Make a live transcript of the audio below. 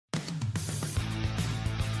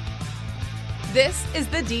This is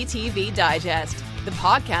the DTV Digest, the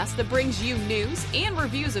podcast that brings you news and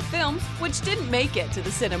reviews of films which didn't make it to the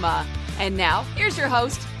cinema. And now, here's your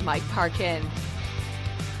host, Mike Parkin.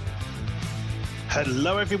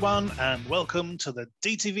 Hello, everyone, and welcome to the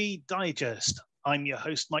DTV Digest. I'm your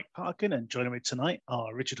host, Mike Parkin, and joining me tonight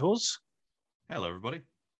are Richard Hawes. Hello, everybody.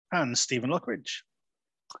 And Stephen Lockridge.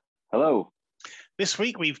 Hello. This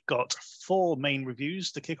week, we've got 4 main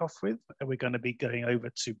reviews to kick off with. We're going to be going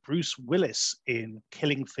over to Bruce Willis in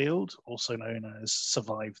Killing Field, also known as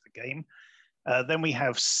Survive the Game. Then we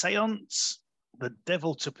have Seance, The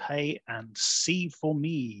Devil to Pay, and See for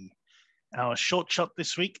Me. Our short shot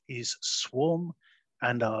this week is Swarm,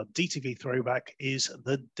 and our DTV throwback is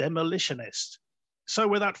The Demolitionist. So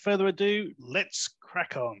without further ado, let's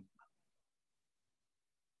crack on.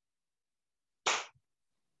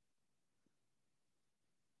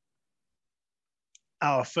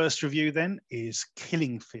 Our first review then is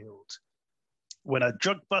Killing Field. When a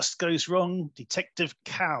drug bust goes wrong, Detective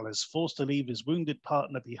Cal is forced to leave his wounded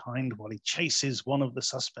partner behind while he chases one of the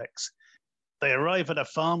suspects. They arrive at a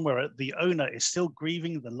farm where the owner is still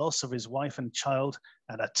grieving the loss of his wife and child,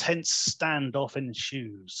 and a tense standoff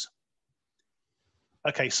ensues.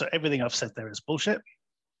 Okay, so everything I've said there is bullshit.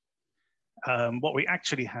 What we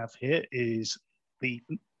actually have here is the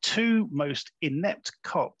 2 most inept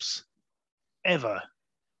cops ever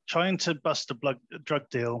trying to bust a drug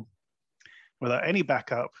deal without any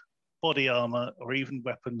backup, body armor, or even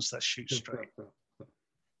weapons that shoot straight.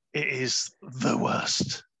 It is the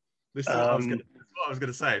worst. This is what I was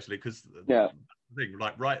going to say, actually, because yeah. the thing,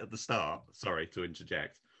 like right at the start, sorry to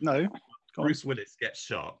interject. No. Bruce Willis gets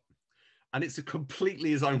shot, and it's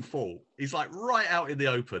completely his own fault. He's like right out in the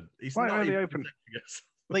open. He's right not out in the even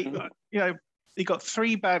open. He got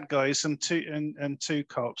 3 bad guys and two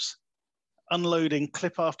cops unloading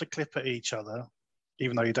clip after clip at each other,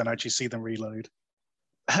 even though you don't actually see them reload.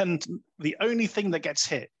 And the only thing that gets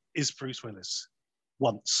hit is Bruce Willis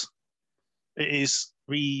once. It is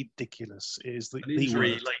ridiculous. It is the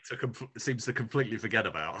injury later seems to completely forget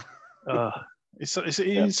about. He sort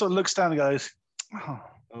of looks down and goes,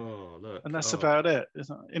 "Oh, look," and that's about it.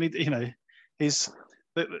 And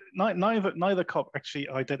neither cop actually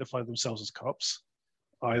identify themselves as cops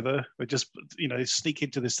either. They just sneak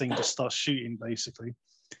into this thing and just start shooting. Basically,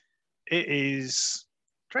 it is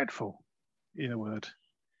dreadful, in a word.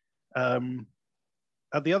 At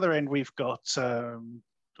the other end, we've got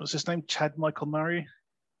what's his name, Chad Michael Murray.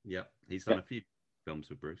 Yeah, he's done a few films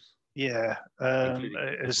with Bruce. Yeah,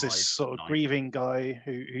 as this sort of grieving guy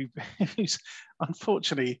who's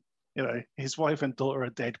unfortunately, his wife and daughter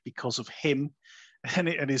are dead because of him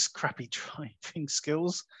and his crappy driving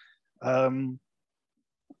skills.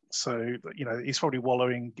 So he's probably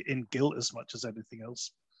wallowing in guilt as much as anything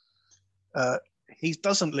else. He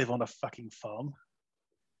doesn't live on a fucking farm.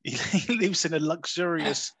 He lives in a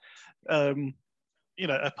luxurious,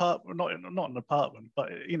 apartment, not an apartment, but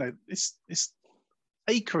it's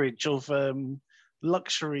acreage of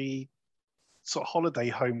luxury sort of holiday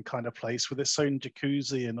home kind of place with its own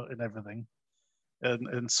jacuzzi and everything,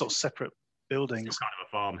 and sort of separate buildings. It's kind of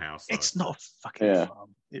a farmhouse, though. It's not a fucking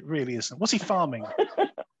farm. It really isn't. What's he farming?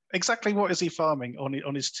 Exactly what is he farming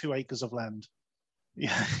on his 2 acres of land?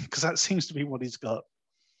 Yeah, because that seems to be what he's got.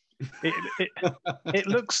 It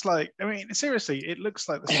looks like, seriously, it looks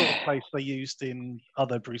like the sort of place they used in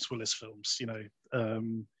other Bruce Willis films,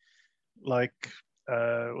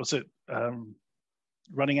 was it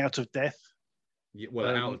Running Out of Death? Yeah,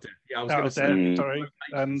 well, Out of Death. Yeah, I was Out going of to say. Death, sorry.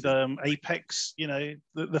 And Apex,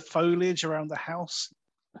 the foliage around the house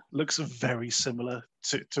looks very similar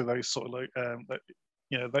to those sort of,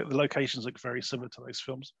 the locations look very similar to those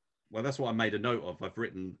films. Well, that's what I made a note of. I've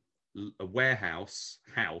written a warehouse,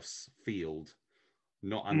 house, field,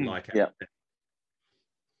 not unlike Out of Death.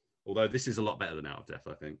 Although this is a lot better than Out of Death,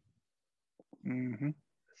 I think. Mm-hmm.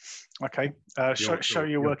 Okay. Show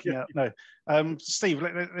you're working out. No. Steve,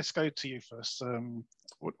 let's go to you first.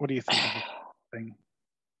 What do you think of the thing?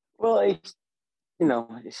 Well, it's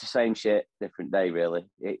the same shit, different day, really.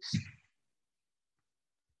 It's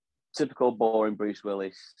typical boring Bruce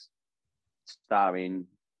Willis starring.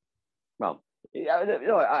 Well,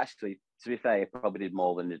 actually, to be fair, he probably did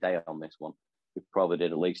more than a day on this one. We probably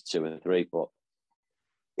did at least 2 or 3, but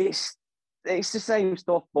it's the same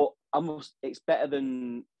stuff, but it's better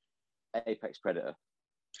than Apex Predator.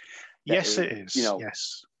 Yes, it is.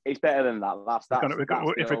 Yes, it's better than that.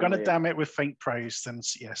 If we're going to damn it with faint praise, then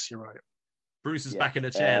yes, you're right. Bruce is back in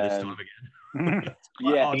the chair this time again.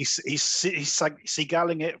 Yeah, he's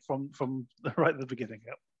seagulling it from right at the beginning.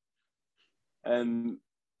 Yep.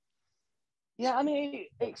 Yeah, I mean,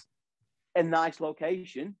 it's a nice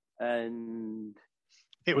location. and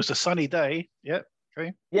it was a sunny day. Yep.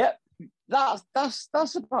 Okay. Yeah, that's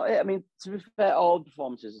about it. I mean, to be fair, all the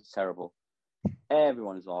performances are terrible.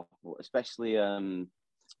 Everyone is awful, especially the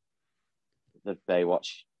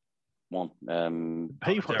Baywatch one.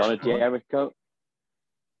 Baywatch.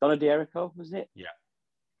 Donna D'Errico, was it? Yeah.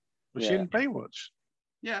 Was she in Baywatch?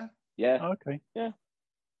 Yeah. Yeah. Oh, okay. Yeah.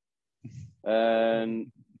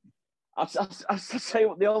 I'll say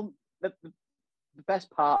what the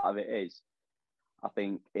best part of it is, I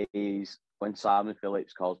think, it is when Simon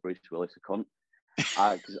Phillips calls Bruce Willis a cunt.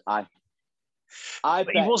 Because I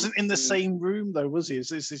but he wasn't in the same room though, was he? It's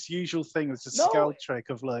this usual thing. It's a scout trick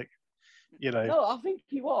of like, you know. No, I think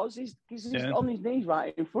he was. He's on his knees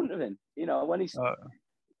right in front of him. You know, when he's.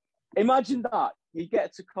 Imagine that. You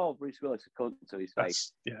get to call Bruce Willis a cunt to his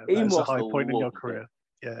face. That's a high point in your career.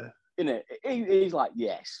 Yeah. You know, he's like,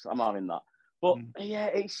 yes, I'm having that. But yeah,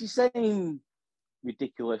 it's the same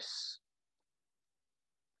ridiculous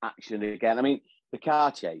action again. I mean, the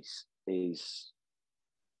car chase it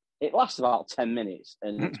lasts about 10 minutes,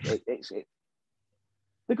 and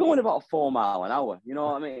they're going about 4 miles an hour. You know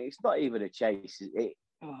what I mean? It's not even a chase.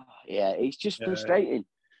 It's just frustrating.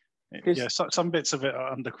 Yeah, some bits of it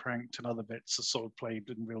are undercranked and other bits are sort of played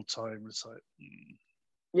in real time. It's like,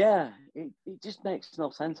 yeah, it just makes no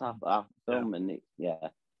sense after that film, and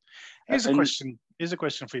Here's a question. Here's a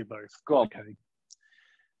question for you both. Go on. Okay.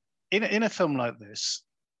 In a film like this,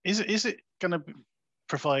 is it going to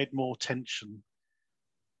provide more tension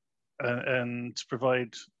and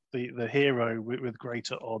provide the hero with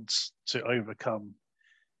greater odds to overcome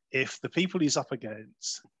if the people he's up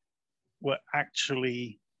against were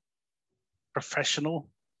actually professional,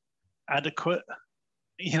 adequate,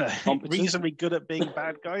 reasonably good at being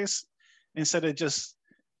bad guys, instead of just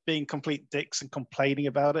being complete dicks and complaining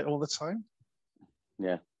about it all the time?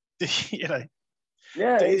 Yeah. Yeah.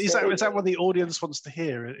 Is that what the audience wants to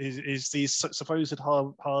hear? Is these supposed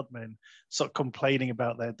hard men sort of complaining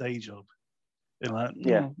about their day job? They're like,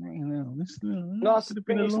 it's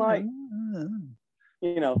like,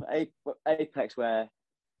 Apex, where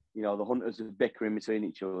the hunters are bickering between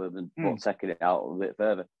each other and taking it out a bit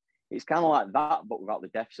further. It's kind of like that, but without the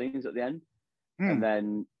death scenes at the end. And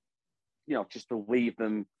then, just to leave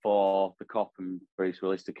them for the cop and Bruce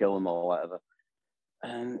Willis to kill them or whatever.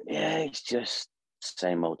 And it's just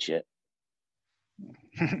same old shit.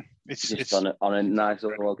 it's on a nice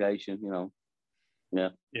little location, Yeah.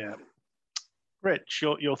 Yeah. Rich,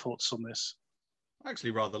 your thoughts on this? I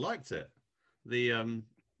actually rather liked it.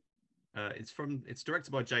 It's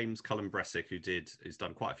directed by James Cullen Bressick, who's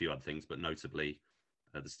done quite a few other things, but notably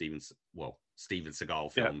the Steven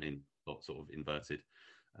Seagal film in sort of inverted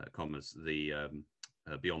commas, the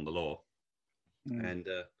Beyond the Law, and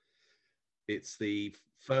it's the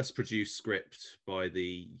first produced script by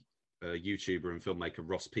the YouTuber and filmmaker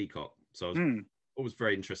Ross Peacock. So I was always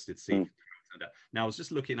very interested to see how it turned out. Now I was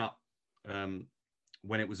just looking up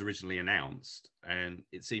when it was originally announced, and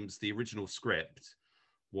it seems the original script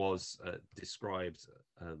was described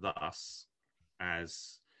thus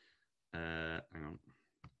as hang on,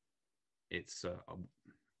 it's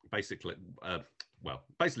basically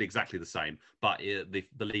exactly the same, but the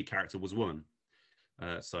lead character was a woman,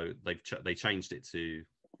 so they changed it to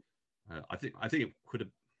I think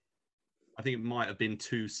it might have been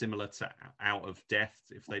too similar to Out of Death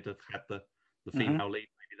if they'd have had the female lead.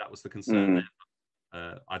 Maybe that was the concern there.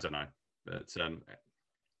 I don't know,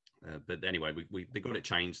 but anyway, they got it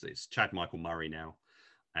changed. It's Chad Michael Murray now,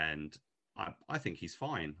 and I think he's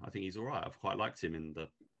fine. I think he's all right. I've quite liked him in the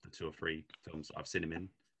 2 or 3 films that I've seen him in.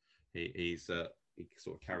 He sort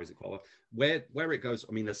of carries it quite well. Where it goes,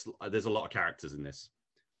 I mean, there's a lot of characters in this,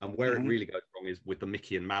 and where it really goes wrong is with the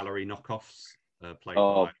Mickey and Mallory knockoffs played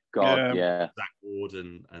by Zach Ward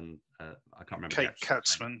and I can't remember Kate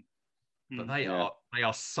Katzman. But they are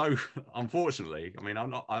so, unfortunately. I mean,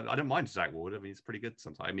 I don't mind Zach Ward. I mean, he's pretty good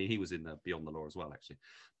sometimes. I mean, he was in Beyond the Law as well, actually.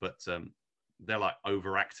 But they're like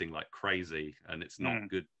overacting like crazy, and it's not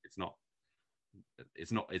good. It's not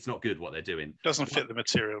good what they're doing. Doesn't fit the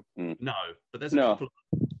material. No, but there's a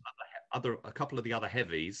couple of the other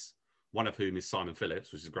heavies. One of whom is Simon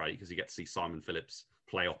Phillips, which is great because you get to see Simon Phillips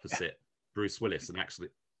play opposite Bruce Willis and actually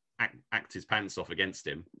act his pants off against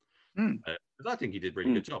him. Because I think he did a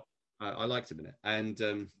really good job. I liked him in it. And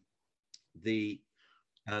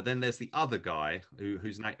then there's the other guy who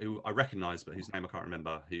I recognise, but whose name I can't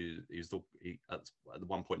remember. At the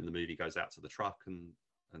one point in the movie goes out to the truck and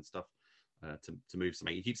stuff to move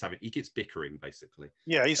something. He keeps bickering basically.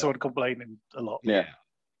 Yeah, he's sort of complaining a lot. Yeah,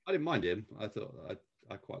 I didn't mind him. I thought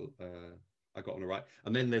I got on all right.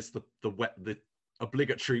 And then there's the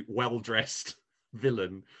obligatory well-dressed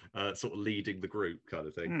villain sort of leading the group kind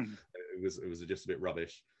of thing. It was just a bit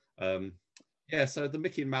rubbish. Yeah, so the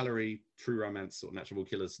Mickey and Mallory true romance sort of natural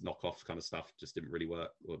killers knockoff kind of stuff just didn't really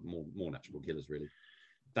work. Or more natural killers really.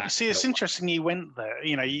 You see, it's interesting you went there.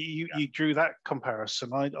 You know, you drew that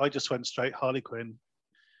comparison. I just went straight Harley Quinn.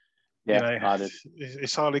 Yeah, you know, I did.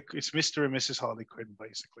 It's Mr. and Mrs. Harley Quinn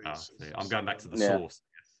basically. I'm going back to the source.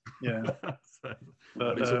 Yeah, so,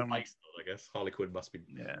 but it's all based on, I guess Harley Quinn must be.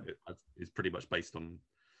 Yeah, is pretty much based on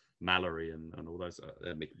Mallory and all those.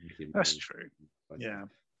 Mickey that's true. Yeah,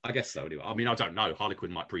 I guess so. Anyway, I mean, I don't know. Harley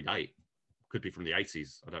Quinn might predate. Could be from the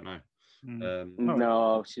 80s. I don't know.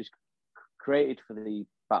 No, she's created for the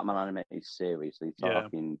Batman animated series. So you're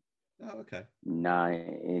talking. Oh, okay.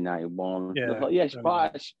 1991. Yeah,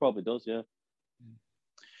 she probably does. Yeah.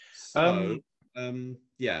 So,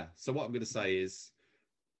 yeah. So what I'm going to say is,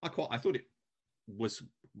 I thought it was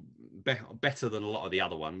better than a lot of the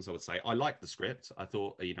other ones. I would say I liked the script. I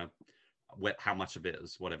thought, you know, how much of it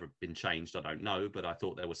has been changed, I don't know, but I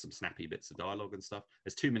thought there was some snappy bits of dialogue and stuff.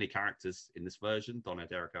 There's too many characters in this version. Donna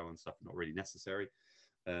Derrico and stuff not really necessary.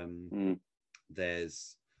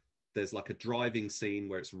 There's like a driving scene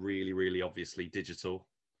where it's really, really obviously digital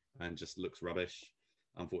and just looks rubbish.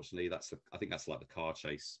 Unfortunately, I think that's like the car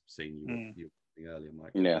chase scene you were saying earlier,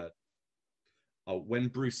 Mike. Yeah. When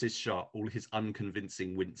Bruce is shot, all his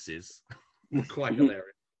unconvincing winces were quite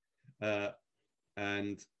hilarious.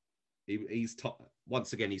 And he's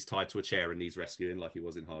once again he's tied to a chair and needs rescuing like he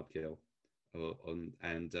was in Hard Kill.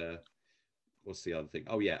 What's the other thing?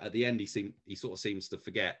 Oh yeah, at the end he sort of seems to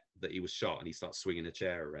forget that he was shot and he starts swinging a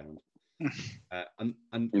chair around. And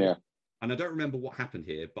I don't remember what happened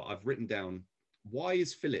here, but I've written down, why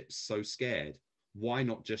is Phillips so scared? Why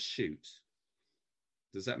not just shoot?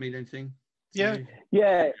 Does that mean anything? Yeah.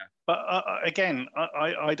 But again,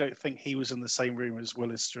 I don't think he was in the same room as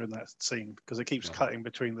Willis during that scene because it keeps cutting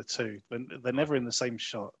between the two. They're never in the same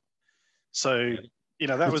shot. So, you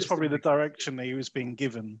know, that was probably the direction he was being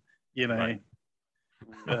given, you know. Right.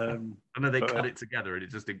 And then they cut it together and it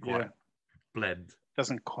just didn't quite blend.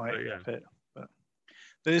 Doesn't quite fit. But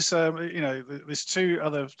there's, there's two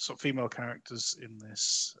other sort of female characters in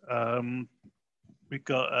this. We've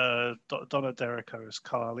got Donna Derrico as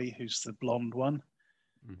Carly, who's the blonde one,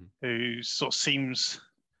 who sort of seems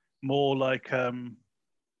more like, she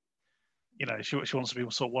wants to be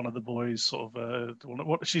sort of one of the boys, sort of,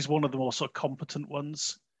 she's one of the more sort of competent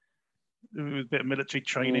ones with a bit of military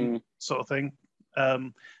training sort of thing.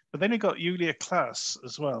 But then you got Julia Klass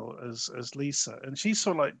as well as Lisa, and she's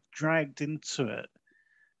sort of like dragged into it.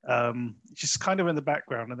 She's kind of in the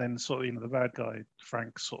background, and then sort of, the bad guy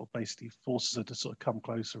Frank sort of basically forces her to sort of come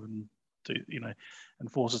closer and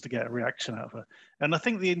and forces to get a reaction out of her. And I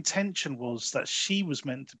think the intention was that she was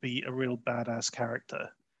meant to be a real badass character,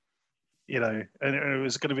 and it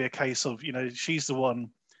was going to be a case of, she's the one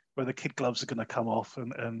where the kid gloves are going to come off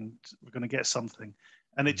and we're going to get something,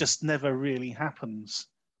 and it just never really happens.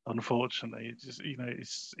 Unfortunately, it just,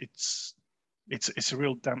 it's a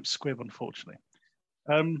real damp squib, unfortunately.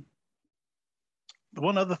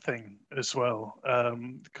 One other thing as well,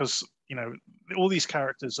 because all these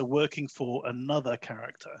characters are working for another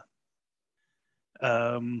character,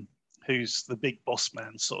 who's the big boss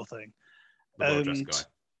man sort of thing. The well-dressed guy.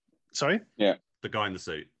 Sorry? Yeah, the guy in the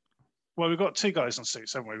suit. Well, we've got two guys in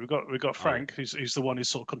suits, haven't we? We've got Frank, who's the one who's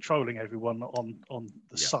sort of controlling everyone on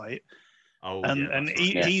the site. Oh, and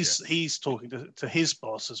he's talking to his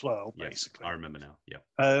boss as well, basically. I remember now. Yeah.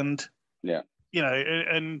 And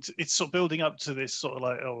and it's sort of building up to this sort of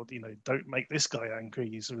like, don't make this guy angry.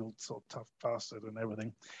 He's a real sort of tough bastard and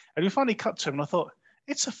everything. And we finally cut to him, and I thought,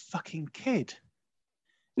 it's a fucking kid.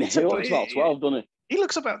 He looks about 12, doesn't he? He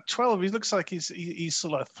looks about 12. He looks like he's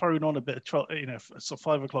sort of like thrown on a bit of sort of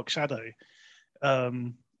 5 o'clock shadow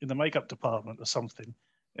in the makeup department or something.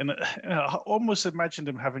 And I almost imagined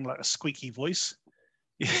him having like a squeaky voice,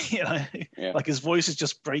 like his voice is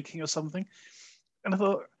just breaking or something. And I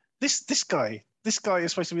thought, this guy is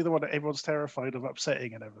supposed to be the one that everyone's terrified of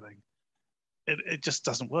upsetting and everything. It just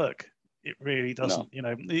doesn't work. It really doesn't.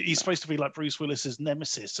 No. He's supposed to be like Bruce Willis's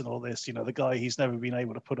nemesis and all this. The guy he's never been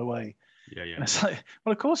able to put away. Yeah. And it's like,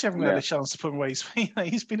 well, of course you haven't had a chance to put him away.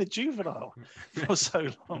 He's been a juvenile for so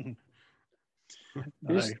long.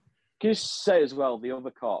 No. Can you say as well, the other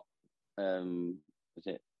cop, is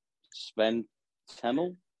it Sven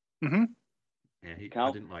Temmel? Mm-hmm. Yeah,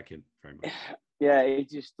 I didn't like him very much. Yeah, he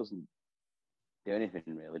just doesn't do anything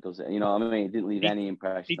really, does it? You know what I mean? He didn't leave any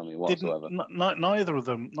impression on me whatsoever. Neither of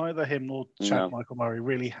them, neither him nor Chad Michael Murray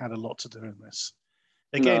really had a lot to do in this.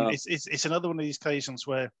 Again, it's another one of these occasions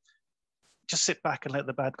where just sit back and let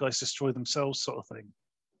the bad guys destroy themselves sort of thing.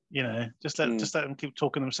 You know, just let them keep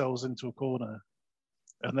talking themselves into a corner,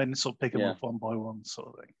 and then sort of pick them up one by one, sort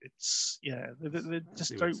of thing. It's they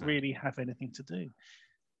just don't really have anything to do.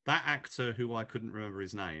 That actor who I couldn't remember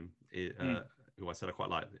his name, who I said I quite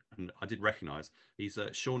like, and I did recognise, he's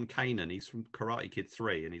Sean Kanan. He's from Karate Kid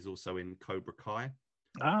 3, and he's also in Cobra Kai.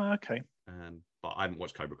 Ah, okay. But I haven't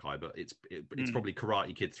watched Cobra Kai, but it's probably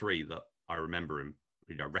Karate Kid 3 that I remember him,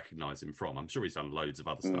 recognise him from. I'm sure he's done loads of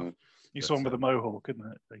other stuff. He's the one with the mohawk, isn't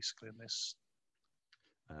it? Basically, in this.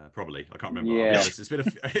 Probably, I can't remember. Yeah. It's been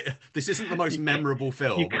this isn't the most memorable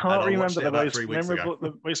film. You can't remember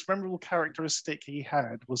the most memorable characteristic he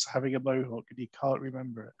had was having a mohawk, and you can't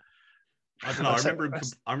remember it. I don't know.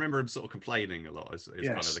 I remember him sort of complaining a lot. Is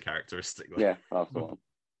kind of the characteristic. Yeah, that's the one.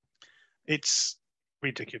 It's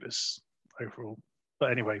ridiculous overall.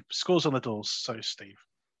 But anyway, scores on the doors. So, Steve.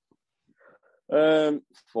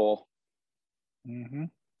 4.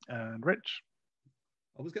 And Rich.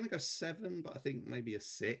 I was going to go 7, but I think maybe a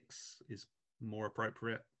 6 is more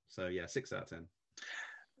appropriate. So yeah, 6 out of 10.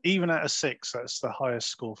 Even at a 6, that's the highest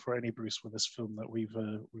score for any Bruce Willis film that we've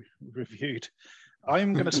reviewed.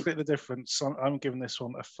 I'm going to split the difference. I'm giving this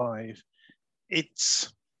one a 5.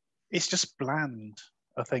 It's just bland,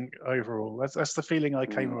 I think, overall. That's the feeling I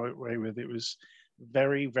came away with. It was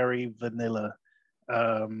very, very vanilla.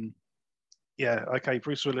 Okay,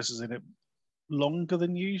 Bruce Willis is in it longer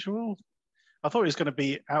than usual. I thought he was going to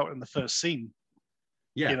be out in the first scene.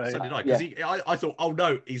 Yeah, so did I. Because I thought, oh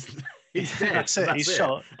no, he's dead. That's it. He's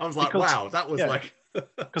shot. I was like, wow, that was like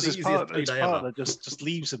because his partner just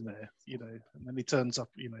leaves him there, and then he turns up.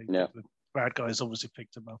 The bad guys obviously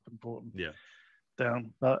picked him up and brought him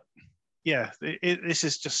down. But this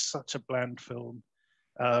is just such a bland film.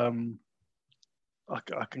 I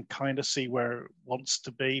can kind of see where it wants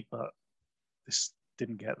to be, but this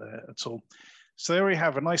didn't get there at all. So there we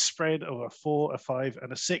have a nice spread of a 4, a 5,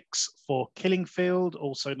 and a 6 for Killing Field,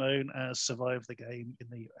 also known as Survive the Game in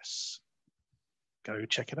the US. Go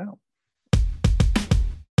check it out.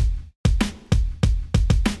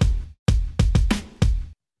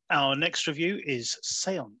 Our next review is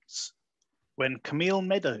Seance. When Camille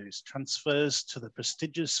Meadows transfers to the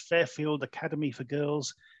prestigious Fairfield Academy for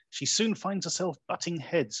Girls, she soon finds herself butting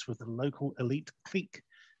heads with the local elite clique,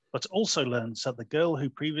 but also learns that the girl who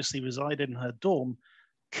previously resided in her dorm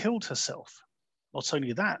killed herself. Not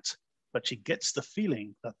only that, but she gets the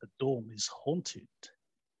feeling that the dorm is haunted.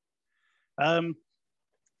 I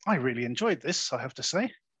really enjoyed this, I have to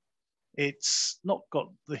say. It's not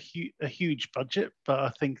got a huge budget, but I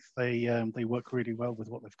think they work really well with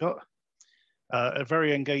what they've got. A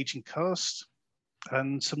very engaging cast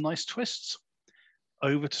and some nice twists.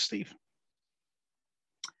 Over to Steve.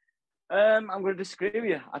 I'm going to disagree with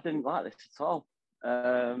you. I didn't like this at all.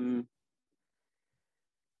 I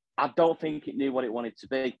don't think it knew what it wanted to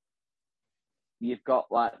be. You've got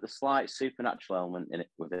like the slight supernatural element in it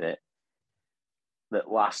with it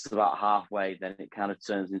that lasts about halfway, then it kind of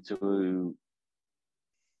turns into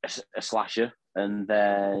a slasher, and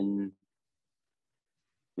then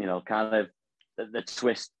kind of the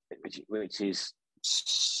twist, which is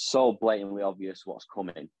so blatantly obvious what's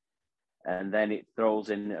coming. And then it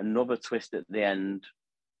throws in another twist at the end,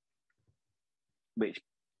 which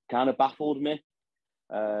kind of baffled me.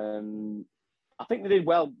 I think they did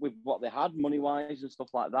well with what they had, money-wise and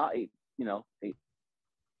stuff like that. It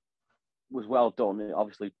was well done. It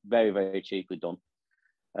obviously very, very cheaply done.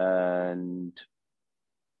 And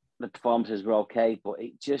the performances were okay, but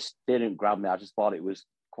it just didn't grab me. I just thought it was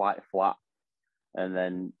quite flat. And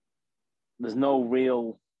then there's no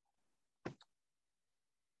real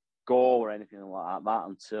gore or anything like that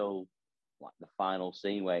until like the final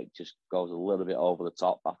scene where it just goes a little bit over the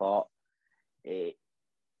top. I thought I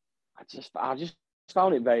just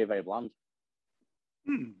found it very, very bland.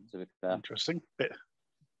 To be fair. Interesting. Bit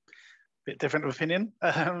different of opinion.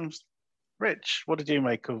 Rich, what did you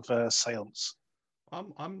make of Seance?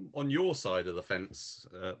 I'm on your side of the fence,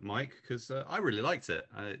 Mike, because I really liked it.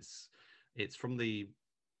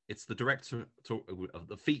 It's the director of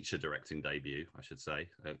the feature directing debut, I should say,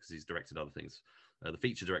 because he's directed other things. The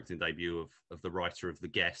feature directing debut of the writer of The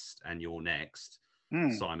Guest and You're Next,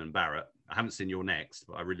 Simon Barrett. I haven't seen You're Next,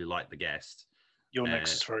 but I really like The Guest. Your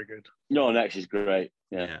Next is very good. Your Next is great.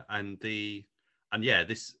 Yeah.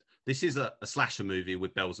 This is a slasher movie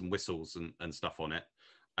with bells and whistles and stuff on it.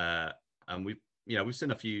 And we've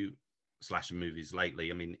seen a few slasher movies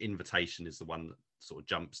lately. I mean, Invitation is the one that sort of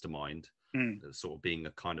jumps to mind. Sort of being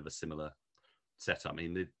a kind of a similar setup. I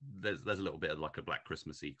mean, there's a little bit of like a Black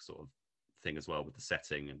Christmassy sort of thing as well with the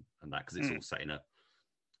setting and that, because it's all set in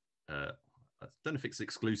I don't know if it's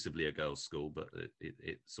exclusively a girls' school, but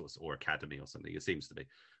it sort of, or academy or something. It seems to be.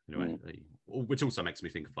 Anyway, which also makes me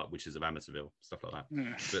think of like Witches of Amityville, stuff like that.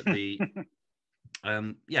 But the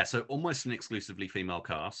so almost an exclusively female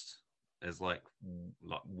cast. There's like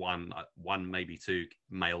one maybe two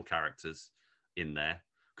male characters in there.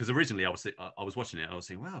 Because originally I was watching it, I was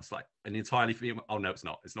thinking, wow, it's like an entirely female. Oh no, it's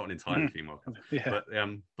not. It's not an entirely female cast.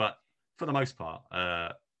 But for the most part,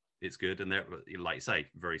 it's good, and they're, like you say,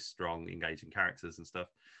 very strong, engaging characters and stuff.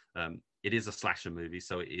 It is a slasher movie,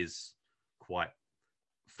 so it is quite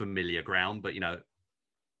familiar ground. But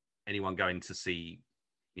anyone going to see,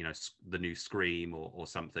 the new Scream or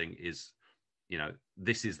something is,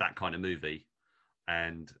 this is that kind of movie,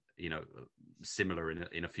 and similar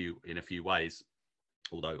in a few ways.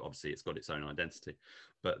 Although obviously it's got its own identity.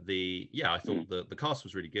 But I thought the cast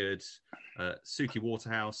was really good. Suki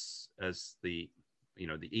Waterhouse as the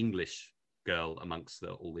English girl amongst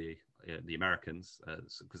all the Americans,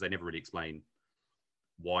 because they never really explain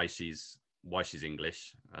why she's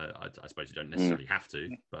English. I suppose you don't necessarily have to,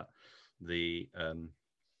 but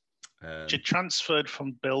she transferred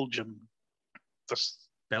from Belgium.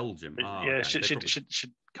 Belgium.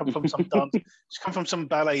 She'd come from some dance. She's come from some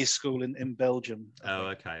ballet school in Belgium.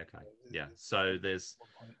 Okay. Yeah. So there's,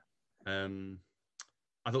 I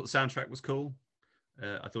thought the soundtrack was cool.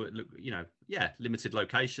 I thought it looked, limited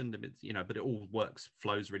location, but it all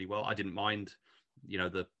flows really well. I didn't mind,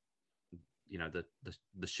 the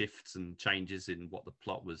shifts and changes in what the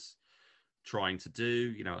plot was trying to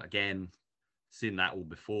do. Again, seen that all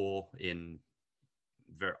before in.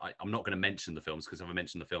 I'm not going to mention the films, because if I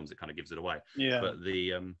mention the films, it kind of gives it away. Yeah. But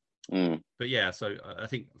but yeah. So I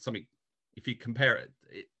think something, if you compare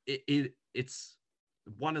it's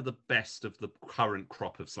one of the best of the current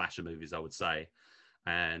crop of slasher movies, I would say,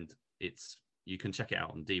 and you can check it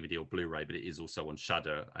out on DVD or Blu-ray, but it is also on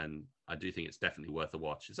Shudder, and I do think it's definitely worth a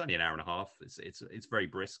watch. It's only an hour and a half. It's very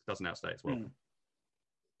brisk, doesn't outstay its welcome.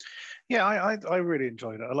 Yeah, I really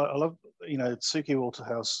enjoyed it. I love Suki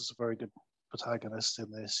Waterhouse is a very good protagonist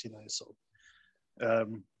in this, sort of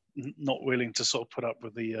not willing to sort of put up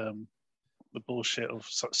with the bullshit of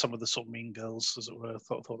some of the sort of mean girls, as it were. I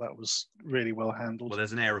thought that was really well handled. Well,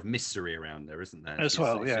 there's an air of mystery around there, isn't there? There's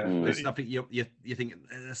nothing you think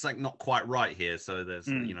it's like not quite right here. So there's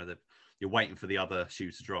you're waiting for the other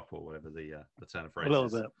shoe to drop, or whatever the turn of phrase. A little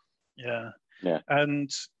bit, yeah.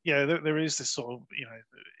 And there is this sort of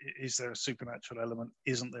is there a supernatural element?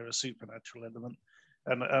 Isn't there a supernatural element?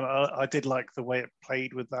 And I did like the way it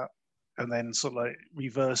played with that, and then sort of like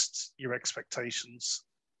reversed your expectations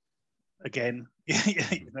again.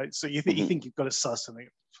 So you think you've got it sussed, and it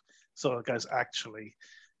sort of goes, actually,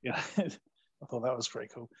 I thought that was pretty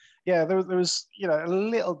cool. Yeah, there was a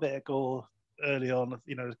little bit of gore early on,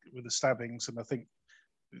 with the stabbings, and I think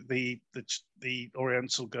the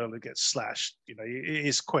Oriental girl who gets slashed, it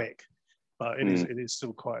is quick, but it is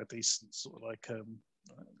still quite a decent sort of like it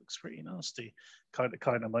looks pretty nasty kind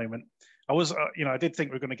of moment. I was I did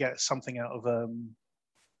think we were going to get something out of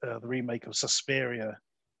the remake of Suspiria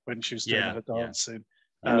when she was doing her dancing,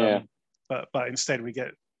 but instead we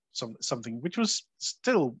get something which was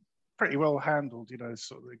still pretty well handled,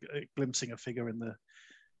 sort of glimpsing a figure in the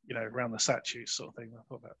around the statue sort of thing. I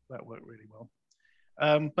thought that worked really well.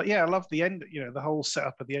 But yeah, I love the end, the whole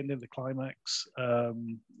setup at the end of the climax,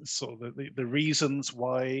 sort of the reasons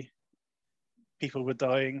why people were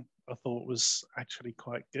dying, I thought was actually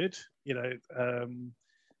quite good.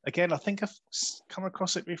 Again, I think I've come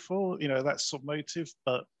across it before, that sort of motive,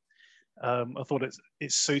 but I thought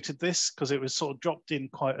it suited this because it was sort of dropped in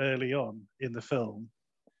quite early on in the film,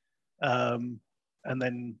 and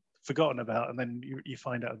then forgotten about, and then you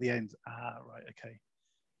find out at the end, right, okay,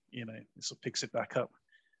 it sort of picks it back up.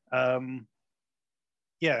 And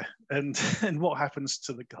what happens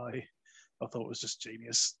to the guy, I thought was just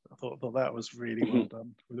genius. I thought that was really well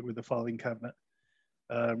done with the filing cabinet.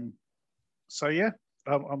 So yeah,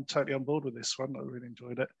 I'm totally on board with this one. I really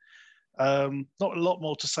enjoyed it. Not a lot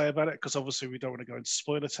more to say about it, because obviously we don't want to go into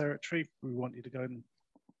spoiler territory. We want you to go and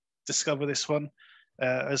discover this one.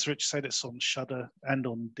 As Rich said, it's on Shudder and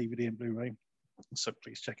on DVD and Blu-ray, so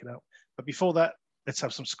please check it out. But before that, let's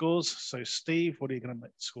have some scores. So Steve, what are you going to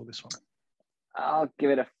score this one? I'll give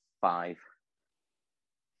it a 5.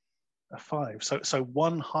 A 5. So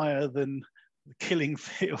one higher than the Killing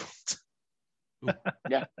Field.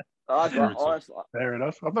 Yeah. Fair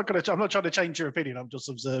enough. I'm not trying to change your opinion. I'm just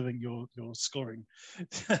observing your scoring.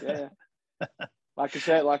 Yeah. Like I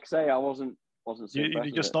say, I wasn't. You're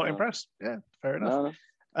just not impressed. Yeah, fair enough.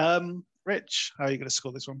 No. Rich, how are you going to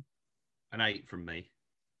score this one? An 8 from me.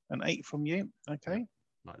 An 8 from you. Okay. Yeah,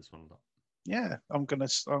 like this one a lot. Yeah, I'm gonna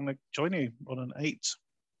join you on an 8.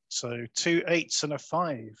 So 2 8s and a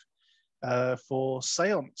 5. for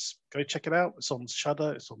Seance. Go check it out. It's on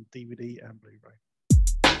Shudder. It's on DVD and Blu-ray.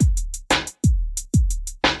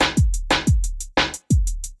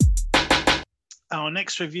 Our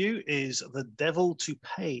next review is The Devil to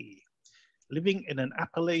Pay. Living in an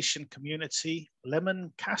Appalachian community,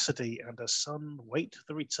 Lemon Cassidy and her son wait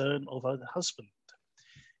the return of her husband.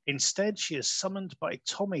 Instead, she is summoned by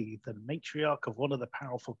Tommy, the matriarch of one of the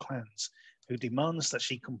powerful clans, who demands that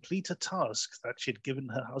she complete a task that she had given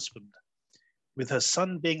her husband. With her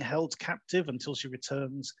son being held captive until she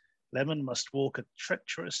returns, Lemon must walk a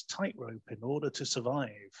treacherous tightrope in order to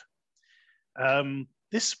survive.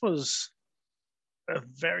 This was a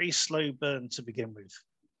very slow burn to begin with.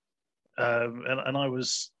 And I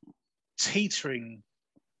was teetering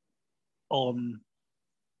on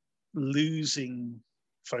losing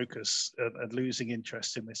focus and losing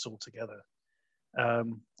interest in this altogether.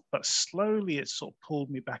 But slowly it sort of pulled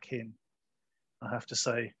me back in, I have to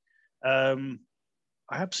say. I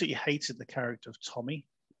absolutely hated the character of Tommy.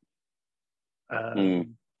 I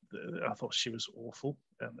thought she was awful.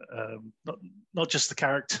 And, not just the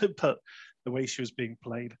character, but the way she was being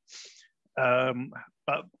played.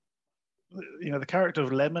 But the character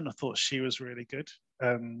of Lemon, I thought she was really good.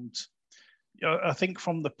 And I think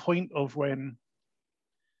from the point of when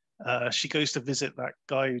she goes to visit that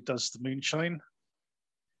guy who does the moonshine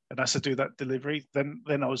and has to do that delivery, then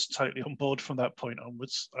I was totally on board from that point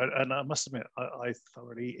onwards. And I must admit, I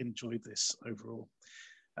thoroughly enjoyed this overall.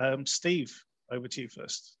 Steve, over to you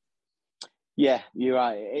first. Yeah, you're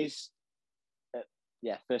right. It is.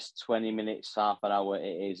 First 20 minutes, half an hour,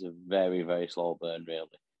 it is a very, very slow burn, really.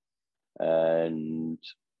 And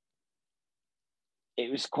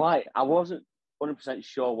it was I wasn't 100%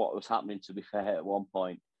 sure what was happening, to be fair, at one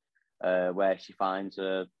point, where she finds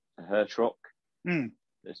her truck.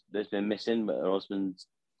 There's been missing, but her husband's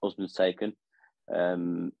taken.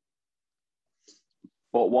 But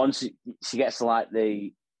once she gets to like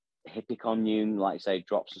the hippie commune, like say,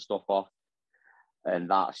 drops the stuff off,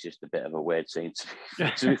 and that's just a bit of a weird scene,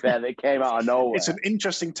 to be fair, that came out of nowhere. It's an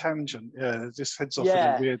interesting tangent. Yeah, it just heads off in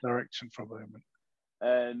a weird direction for a moment.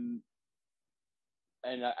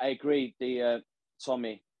 And I agree, the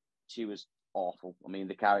Tommy, she was awful. I mean,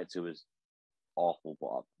 the character was awful,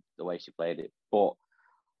 but the way she played it. But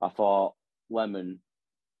I thought Lemon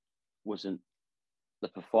the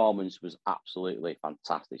performance was absolutely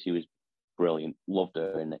fantastic. She was brilliant. Loved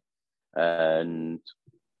her in it. And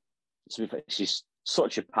to be fair, she's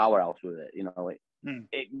such a powerhouse with it.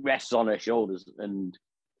 It rests on her shoulders, and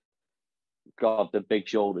God, the big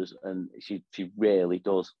shoulders, and she really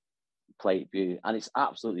does play it beautifully, and it's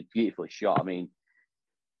absolutely beautifully shot. I mean,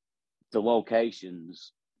 the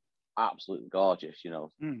locations absolutely gorgeous.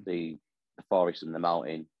 The forest and the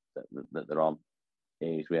mountain that they're on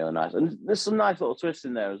is really nice, and there's some nice little twists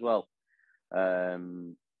in there as well. Where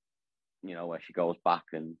she goes back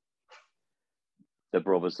and the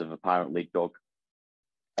brothers have apparently dug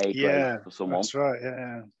a grave for someone. That's right.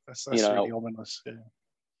 Yeah, that's really ominous.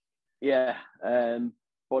 Yeah.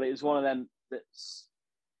 But it's one of them it's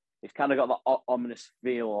kind of got the ominous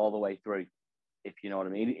feel all the way through, if you know what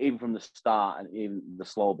I mean. Even from the start and even the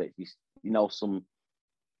slow bits, some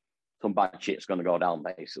bad shit's going to go down,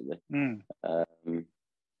 basically. No,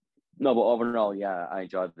 but overall, yeah, I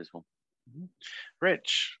enjoyed this one.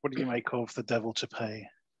 Rich, what do you make of The Devil to Pay?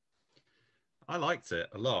 I liked it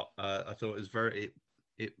a lot. I thought it was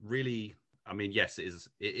it really, I mean, yes, it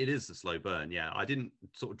is a slow burn. Yeah, I didn't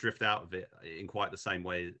sort of drift out of it in quite the same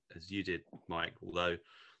way as you did, Mike, although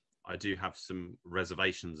I do have some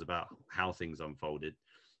reservations about how things unfolded,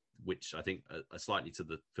 which I think are slightly to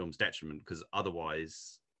the film's detriment, because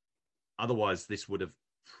otherwise this would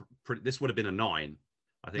have been a 9.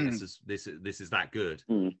 I think this is that good.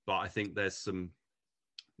 But I think there's some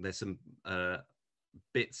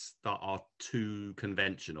bits that are too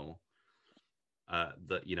conventional.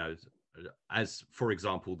 That as for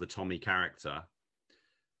example, the Tommy character,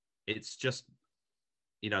 it's just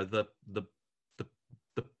the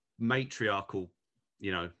matriarchal,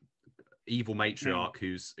 evil matriarch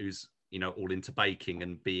who's all into baking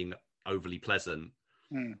and being overly pleasant.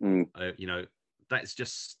 That's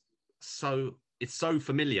just it's so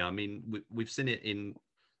familiar. I mean, we've seen it in,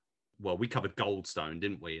 well, we covered Goldstone,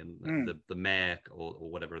 didn't we? And the mayor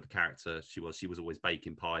or whatever the character she was always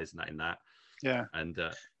baking pies and that. Yeah. And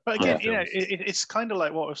but again, it's kind of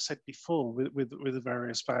like what I've said before with the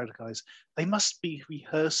various bad guys. They must be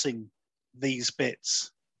rehearsing these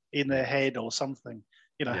bits in their head or something.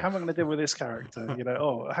 How am I going to deal with this character?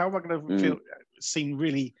 How am I going to seem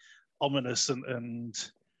really ominous and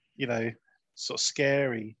sort of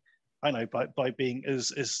scary? I know, by being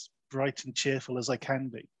as bright and cheerful as I can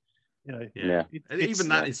be. You know, Yeah. Even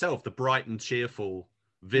that itself, the bright and cheerful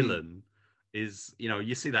villain is, you know,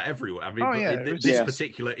 you see that everywhere. I mean, this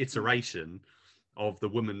particular iteration of the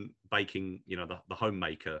woman baking, you know, the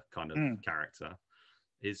homemaker kind of character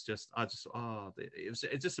is just, it's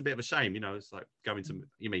just a bit of a shame, you know. It's like going to,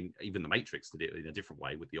 you mean, even the Matrix did it in a different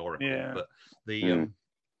way with the Oracle, but the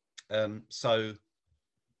so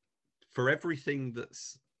for everything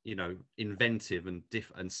that's, you know, inventive and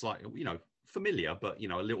and slightly, you know, familiar, but, you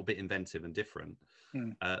know, a little bit inventive and different,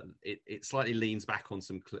 it slightly leans back on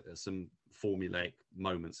some formulaic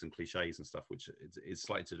moments and cliches and stuff, which is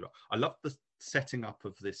slightly to do. I love the setting up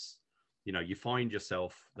of this. You know, you find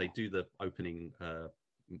yourself, they do the opening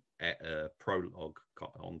prologue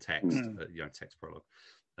on text, you know, text prologue,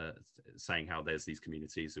 saying how there's these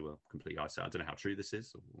communities who are completely isolated. I don't know how true this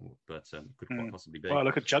is, but could quite possibly be. Well,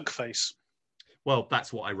 look at Jugface. Well,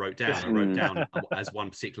 that's what I wrote down. I wrote down as one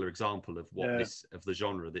particular example of what of the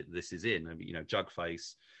genre that this is in. I mean, you know,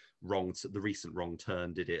 Jugface, the recent Wrong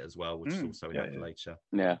Turn did it as well, which is also in Appalachia.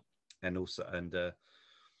 Yeah, and also, and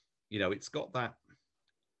you know, it's got that.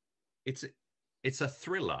 It's a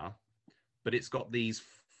thriller, but it's got these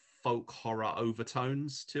folk horror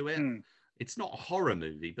overtones to it. It's not a horror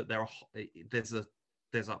movie, but there's a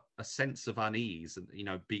sense of unease, and, you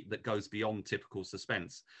know, that goes beyond typical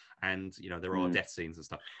suspense. And, you know, there are death scenes and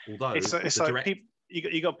stuff. Although it's like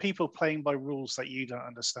you got people playing by rules that you don't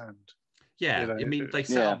understand. Yeah, you know? I mean, they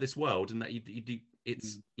set up this world, and that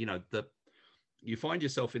it's you know, you find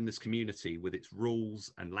yourself in this community with its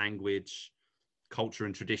rules and language, culture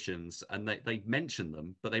and traditions, and they mention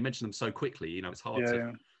them, but they mention them so quickly, you know, it's hard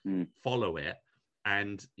to follow it.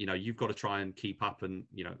 And, you know, you've got to try and keep up, and,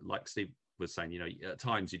 you know, like Steve was saying, you know, at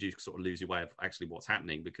times you do sort of lose your way of actually what's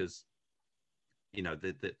happening, because, you know,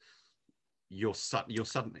 you're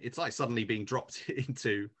suddenly, it's like suddenly being dropped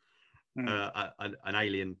into an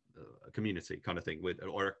alien community kind of thing,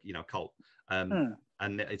 or you know, cult. And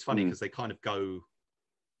it's funny because they kind of go,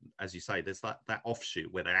 as you say, there's that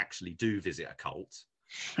offshoot where they actually do visit a cult.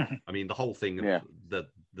 I mean, the whole thing of the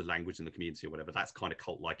language in the community or whatever, that's kind of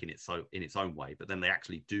cult-like in its own way. But then they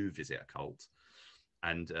actually do visit a cult,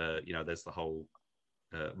 and you know, there's the whole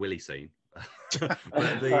Willy scene.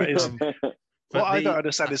 What I don't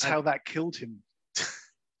understand is how that killed him.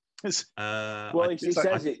 Well, he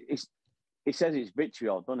says it's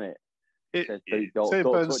vitriol, doesn't it? It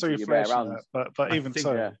burns through your flesh, but even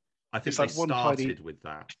so, I think it's they like one started with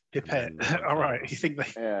that. Pipette. All right, you think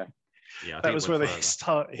they? Yeah, that was where they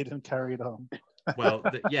started and carried on. Well,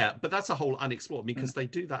 but that's a whole unexplored, because they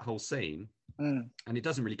do that whole scene, and it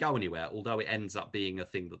doesn't really go anywhere. Although it ends up being a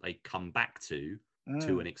thing that they come back to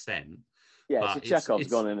an extent. Yeah, but it's a Chekhov's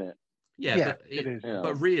gun, isn't it? Yeah,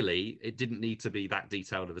 but really, it didn't need to be that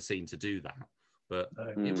detailed of a scene to do that. But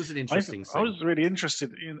it was an interesting scene. I was really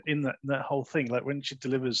interested in that whole thing, like when she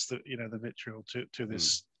delivers the vitriol to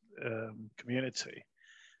this community.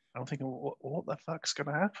 I'm thinking, what the fuck's going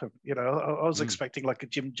to happen? You know, I was expecting like a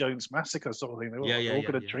Jim Jones massacre sort of thing. They were all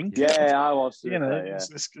going to drink. Yeah, I was. You know,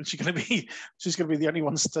 she's going to be the only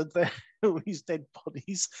one stood there with these dead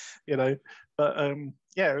bodies. You know, but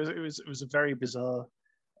it was a very bizarre.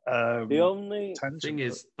 The only thing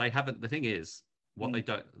is, they haven't. The thing is, what they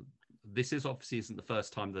don't. This obviously isn't the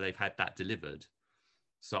first time that they've had that delivered.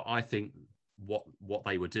 So I think what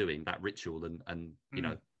they were doing, that ritual, and you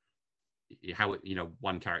know, how it, you know,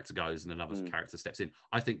 one character goes and another character steps in.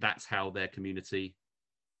 I think that's how their community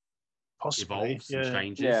evolves and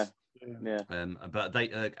changes. But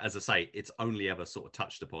they, as I say, it's only ever sort of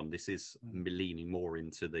touched upon. This is leaning more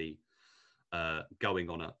into the going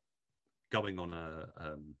on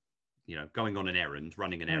an errand,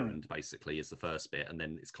 running an errand, basically, is the first bit, and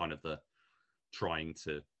then it's kind of the trying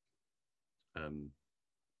to save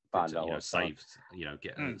and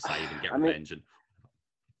get revenge. And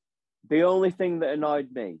the only thing that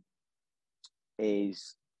annoyed me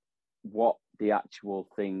is what the actual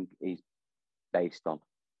thing is based on.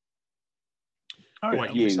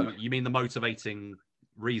 You mean the motivating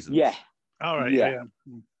reasons? Yeah. All right. Yeah.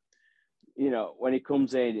 You know, when he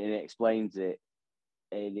comes in and explains it,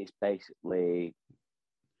 and it's basically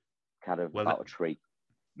kind of about a tree.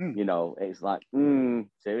 You know, it's like,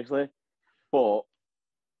 seriously? But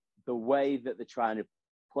the way that they're trying to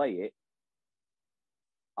play it,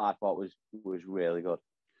 I thought was really good.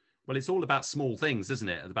 Well, it's all about small things, isn't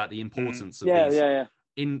it? About the importance of these.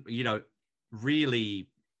 In, you know, really,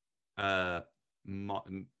 minor,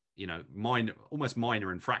 almost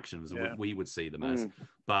minor infractions of what we would see them as.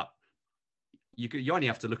 But you only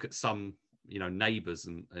have to look at some, you know, neighbours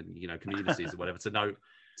and you know, communities or whatever to know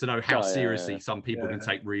how seriously some people can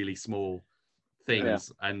take really small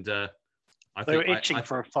things. And They were itching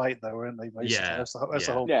for a fight, though, weren't they? Basically, Yeah, that's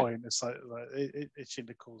the whole point. It's like itching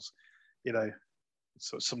to cause,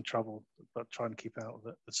 sort of some trouble, but try and keep out of it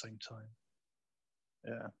at the same time.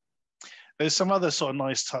 Yeah, there's some other sort of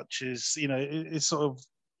nice touches. It's sort of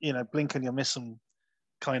blink and you'll miss them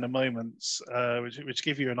kind of moments, which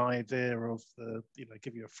give you an idea of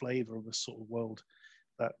give you a flavour of the sort of world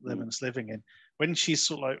that Lemon's living in. When she's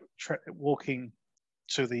sort of like walking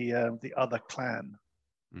to the other clan.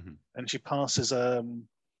 Mm-hmm. And she passes a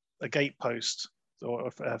gate post or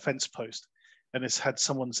a fence post, and it's had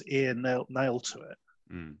someone's ear nailed to it.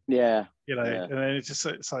 Mm. Yeah, and then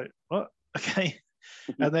it's like, what? Okay.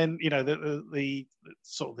 And then the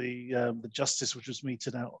sort of the justice which was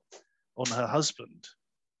meted out on her husband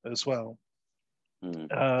as well.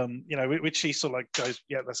 Which she sort of like goes,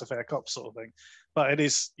 yeah, that's a fair cop sort of thing, but it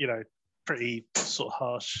is pretty sort of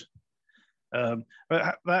harsh.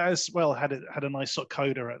 But that as well had a nice sort of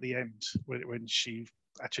coda at the end when she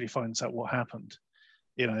actually finds out what happened.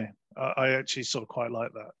 I actually sort of quite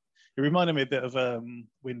like that. It reminded me a bit of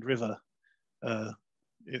Wind River in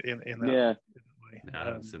that way.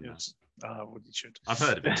 No, you should. I've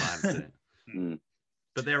heard of it, but I haven't seen it.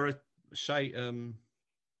 But there are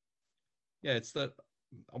it's that.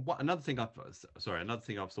 Another thing I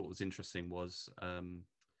thought was interesting was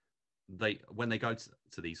when they go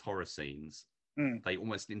to these horror scenes, they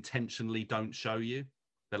almost intentionally don't show you.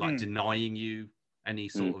 They're like denying you any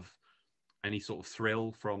sort of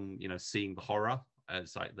thrill from seeing the horror.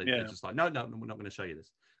 It's like they're just like, no, we're not going to show you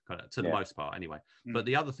this. Kind of, to the most part, anyway. But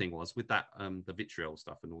the other thing was with that the vitriol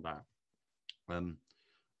stuff and all that.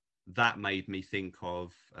 That made me think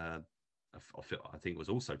of I think it was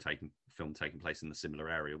also taking place in the similar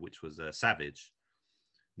area, which was Savage,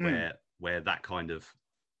 where that kind of,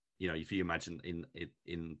 if you imagine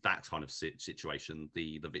in that kind of situation,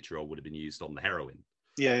 the vitriol would have been used on the heroine.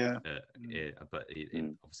 But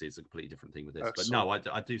obviously it's a completely different thing with this. But no,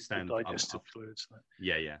 I do stand. Digestive fluids.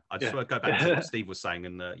 I just want to go back to what Steve was saying,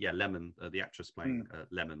 and Lemon, the actress playing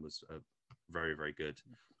Lemon, was very, very good.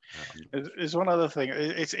 It's one other thing.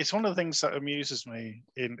 It's one of the things that amuses me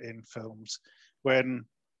in films when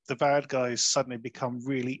the bad guys suddenly become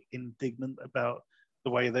really indignant about the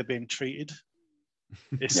way they're being treated.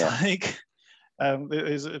 It's like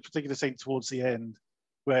there's a particular scene towards the end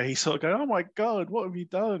where he sort of goes, "Oh my God, what have you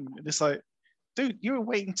done?" And it's like, dude, you were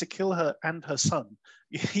waiting to kill her and her son.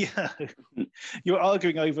 You were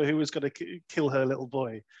arguing over who was going to kill her little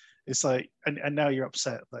boy. It's like, and now you're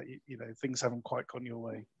upset that things haven't quite gone your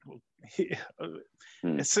way.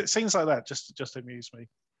 It seems like that just amuse me.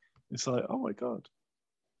 It's like, oh my God.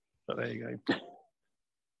 But there you go.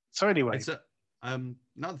 So anyway,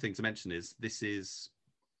 another thing to mention is this is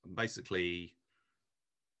basically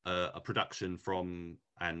a production from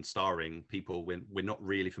and starring people we're not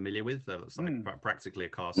really familiar with. It's like practically a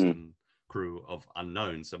cast and crew of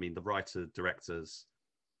unknowns. I mean, the writer directors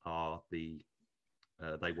are they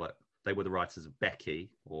were the writers of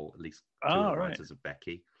Becky, or at least two of the writers of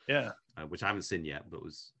Becky. Which I haven't seen yet, but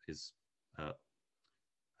looks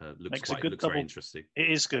very interesting. It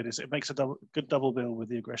is good. It makes a good double bill with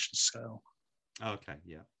the aggression scale. Okay,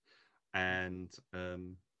 yeah, and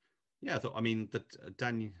I thought. I mean,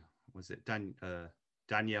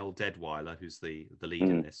 Danielle Deadweiler, who's the lead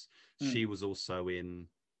in this. She was also in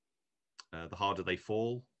The Harder They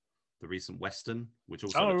Fall, the recent Western, which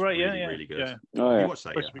also looks really good. Yeah. Have you watched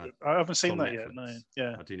that yet? I haven't seen that yet. No.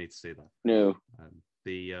 Yeah. I do need to see that. No.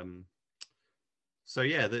 So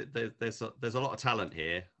yeah, there's a lot of talent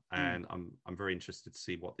here, and I'm very interested to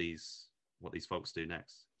see what these folks do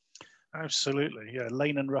next. Absolutely, yeah.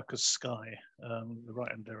 Lane and Ruckus Sky, the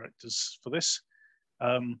writer and directors for this.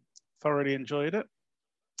 Thoroughly enjoyed it.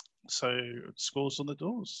 So scores on the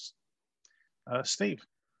doors. Steve.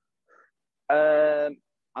 I'm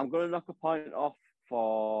going to knock a point off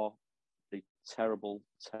for the terrible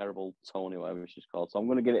Tony, whatever she's called. So I'm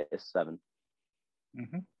going to give it a 7.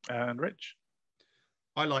 And Rich.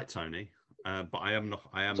 I like Tony, but I am not.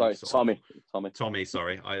 I am sorry, Tommy. Tommy,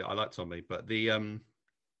 sorry, I like Tommy, but the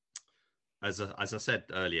as I said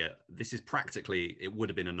earlier, this is practically, it would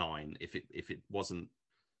have been a 9 if it wasn't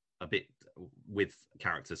a bit, with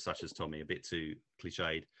characters such as Tommy, a bit too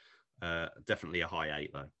cliched. Definitely a high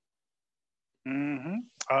 8 though.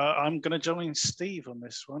 I'm going to join Steve on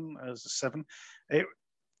this one as a 7.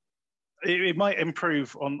 It might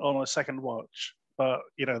improve on a second watch, but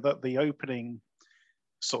that the opening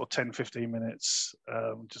sort of 10-15 minutes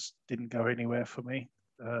just didn't go anywhere for me.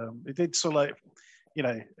 It did sort of like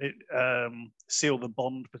seal the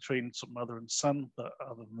bond between sort of mother and son, but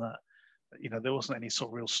other than that, there wasn't any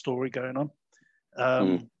sort of real story going on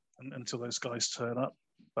until those guys turn up.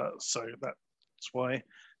 but so that's why.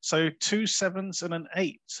 So 2 7s and an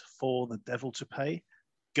 8 for The Devil to Pay.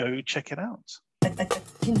 Go check it out.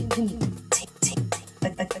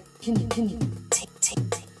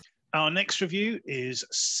 Our next review is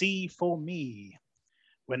C for Me.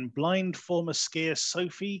 When blind former skier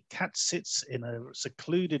Sophie cat sits in a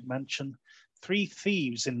secluded mansion, 3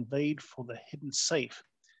 thieves invade for the hidden safe.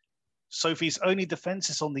 Sophie's only defense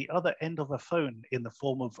is on the other end of a phone in the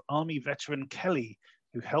form of Army veteran Kelly,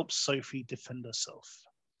 who helps Sophie defend herself.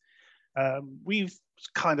 We've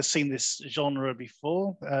kind of seen this genre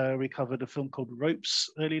before. We covered a film called Ropes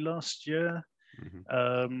early last year.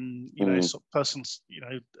 You know, sort of persons, you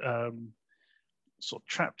know, sort of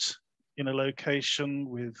trapped in a location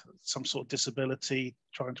with some sort of disability,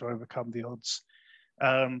 trying to overcome the odds.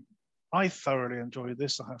 I thoroughly enjoyed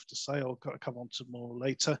this, I have to say. I'll come on to more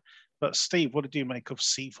later. But Steve, what did you make of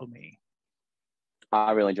C for Me?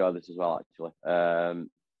 I really enjoyed this as well, actually.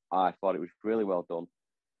 I thought it was really well done.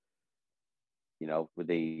 You know, with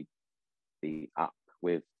the app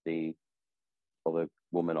with the other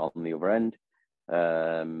woman on the other end.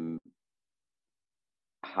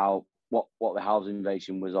 What the house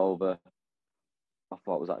invasion was over, I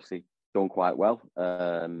thought was actually done quite well.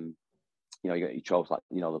 You know, you chose like,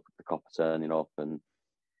 you know, the copper turning up and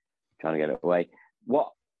trying to get it away.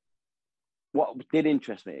 What did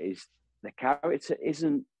interest me is the character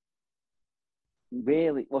isn't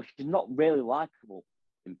really, well, she's not really likable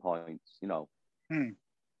in points, you know.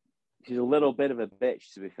 She's a little bit of a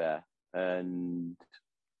bitch, to be fair. And,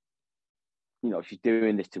 you know, she's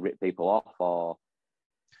doing this to rip people off, or...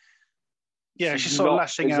 Yeah, she's sort of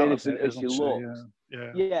lashing out as as she looks.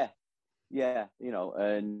 Yeah, you know,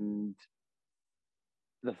 and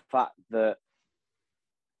the fact that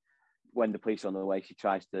when the police are on the way, she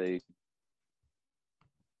tries to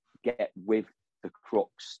get with the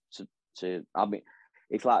crooks to I mean,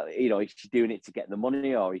 it's like, you know, is she doing it to get the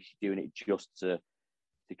money, or is she doing it just to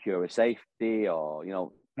secure her safety, or, you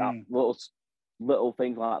know, that little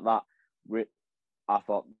things like that, I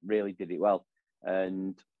thought really did it well.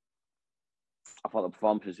 And I thought the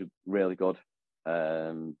performances were really good.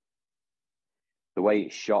 The way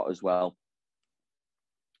it's shot as well.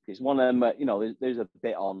 It's one of them, you know, there's a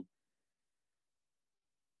bit on,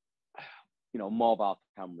 you know, mobile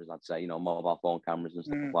cameras, I'd say, you know, mobile phone cameras and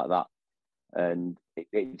stuff like that. And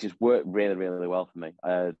it just worked really, really well for me.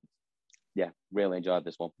 Yeah, really enjoyed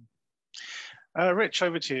this one. Rich,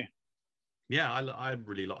 over to you. Yeah, I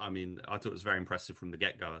really like. I mean, I thought it was very impressive from the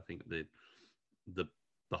get-go. I think the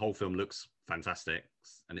whole film looks fantastic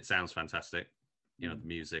and it sounds fantastic. You know, the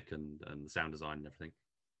music and the sound design and everything.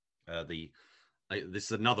 This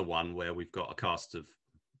is another one where we've got a cast of,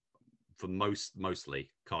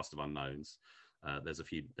 mostly cast of unknowns. There's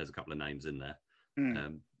a couple of names in there.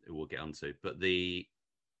 We'll get onto, but the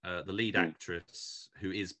lead actress,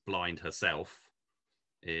 who is blind herself,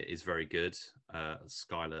 is very good.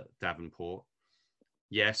 Skylar Davenport.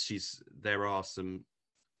 Yes,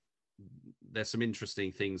 there's some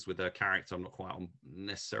interesting things with her character. I'm not quite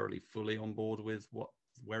necessarily fully on board with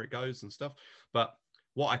where it goes and stuff. But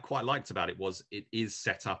what I quite liked about it was it is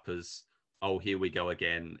set up as, oh, here we go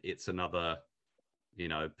again. It's another, you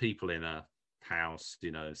know, people in a house,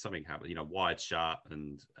 you know, something happened, you know, wide shut,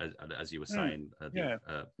 and as you were saying,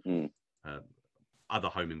 other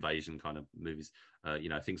home invasion kind of movies, you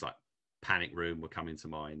know, things like Panic Room were coming to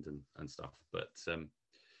mind and stuff. But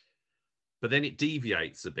then it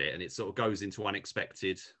deviates a bit and it sort of goes into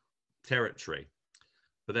unexpected territory.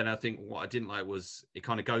 But then I think what I didn't like was it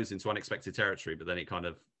kind of goes into unexpected territory, but then it kind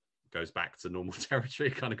of goes back to normal territory.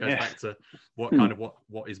 It kind of goes back to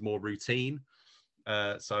what is more routine.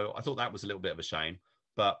 So I thought that was a little bit of a shame.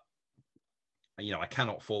 But, you know, I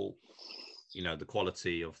cannot fault, you know, the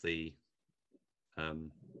quality of the,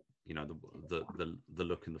 you know, the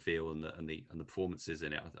look and the feel and the performances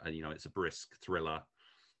in it. And, you know, it's a brisk thriller.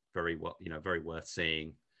 Very worth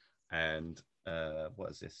seeing. And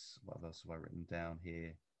what is this? What else have I written down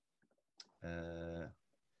here?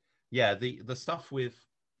 Yeah, the stuff with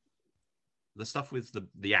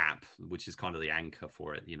the app, which is kind of the anchor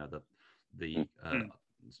for it. You know, the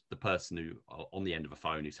person who on the end of a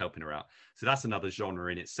phone who's helping her out. So that's another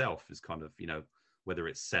genre in itself. Is kind of, you know, whether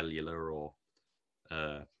it's cellular or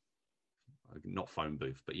not phone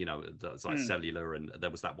booth, but, you know, it's like cellular. And there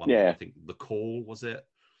was that one. I think The Call, was it?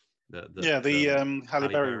 The Halle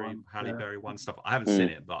Berry one stuff. I haven't seen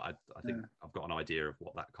it, but I think I've got an idea of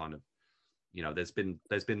what that kind of, you know, there's been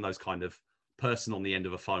those kind of person on the end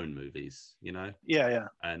of a phone movies, you know.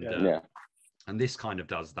 And this kind of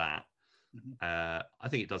does that. I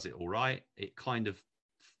think it does it all right. It kind of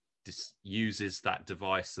uses that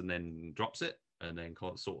device and then drops it and then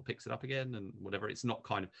sort of picks it up again and whatever. It's not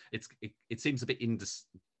kind of it seems a bit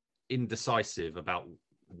indecisive about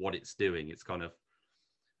what it's doing. It's kind of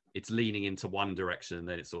it's leaning into one direction and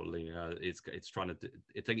then it's sort of leaning. It's trying to do,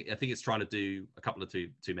 I think it's trying to do a couple of too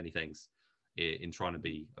many things in trying to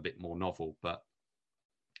be a bit more novel. But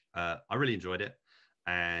I really enjoyed it,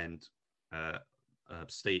 and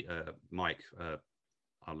Steve, Mike,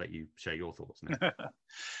 I'll let you share your thoughts now.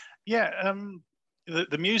 Yeah,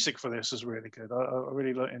 the music for this is really good. I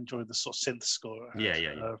really enjoyed the sort of synth score.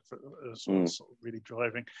 As well, sort of really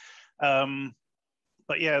driving.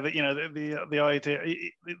 But yeah, the idea,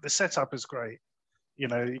 the setup is great. You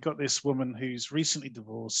know, you got this woman who's recently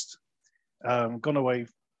divorced, gone away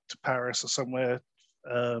to Paris or somewhere,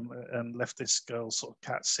 and left this girl sort of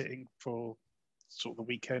cat sitting for sort of the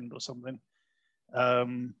weekend or something.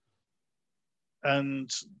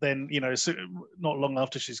 And then, you know, so not long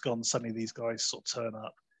after she's gone, suddenly these guys sort of turn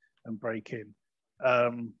up and break in.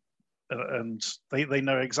 And they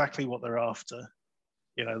know exactly what they're after.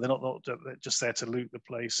 You know, they're not just there to loot the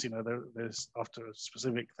place. You know, there's after a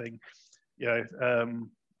specific thing. You know,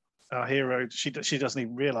 our hero, she doesn't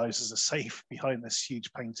even realize there's a safe behind this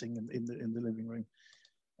huge painting in the living room.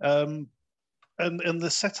 And the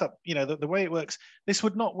setup, you know, the way it works, this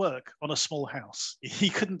would not work on a small house. You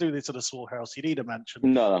couldn't do this at a small house. You need a mansion.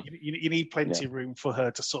 No. You need plenty of room for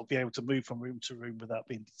her to sort of be able to move from room to room without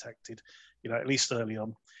being detected, you know, at least early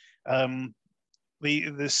on. The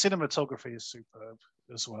cinematography is superb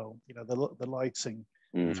as well. You know, the lighting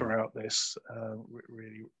throughout this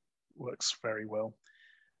really works very well.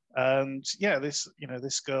 And yeah, this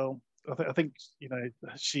girl, I think, you know,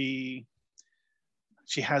 she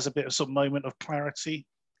has a bit of some moment of clarity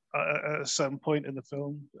at some point in the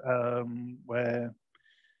film, where,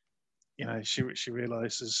 you know, she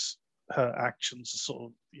realizes her actions are sort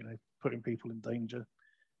of, you know, putting people in danger,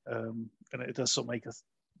 and it does sort of make us,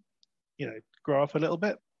 you know, grow up a little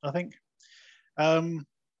bit, I think.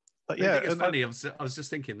 But yeah, it's funny. I was just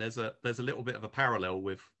thinking there's a little bit of a parallel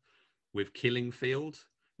with Killing Field.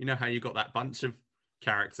 You know how you got that bunch of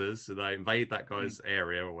characters, so they invade that guy's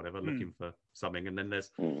area or whatever, looking for something, and then there's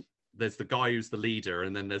the guy who's the leader,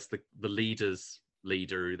 and then there's the leader's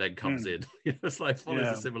leader who then comes in. It's like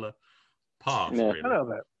follows a similar path. Yeah. Really.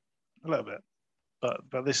 A little bit,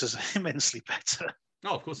 but this is immensely better.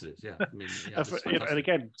 Oh, of course it is. Yeah, I mean, yeah, and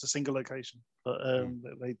again, it's a single location, but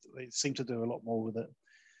they seem to do a lot more with it.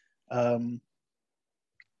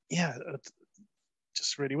 Yeah, it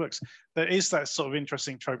just really works. There is that sort of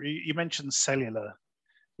interesting trope. You mentioned cellular,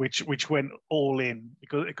 which went all in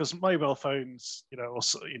because mobile phones, you know,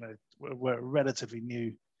 also, you know, were relatively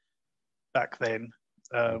new back then.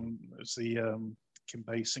 It was the Kim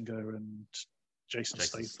Basinger and Jason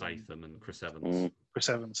Statham and Chris Evans. Chris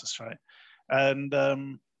Evans, that's right. And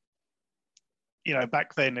you know,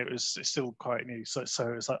 back then it's still quite new. So it's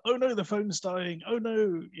like, oh no, the phone's dying. Oh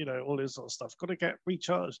no, you know, all this sort of stuff. Got to get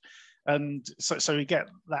recharged. And so we get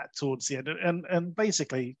that towards the end. And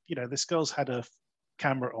basically, you know, this girl's had a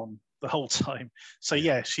camera on the whole time. So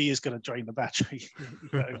yeah, she is going to drain the battery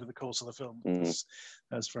over the course of the film.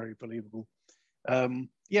 That's very believable.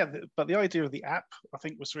 But the idea of the app, I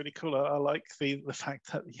think, was really cool. I like the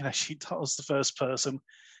fact that, you know, she tells the first person,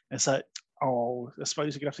 and it's like, oh, I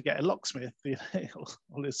suppose you're gonna have to get a locksmith. You know,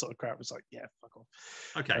 all this sort of crap. It's like, yeah, fuck off.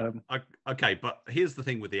 Okay, okay, but here's the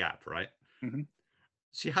thing with the app, right? Mm-hmm.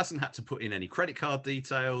 She hasn't had to put in any credit card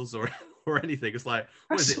details or anything. It's like,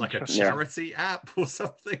 what is it, like a charity app or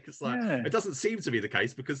something? It's like, it doesn't seem to be the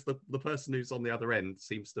case because the person who's on the other end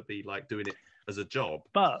seems to be like doing it as a job.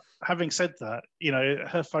 But having said that, you know,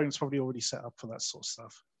 her phone's probably already set up for that sort of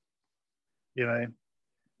stuff. You know,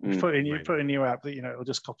 you put in your app that, you know, it'll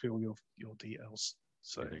just copy all your details.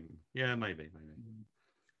 So yeah, maybe.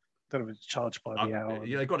 Don't have to charge by the hour.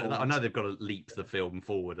 Yeah, I know they've got to leap the film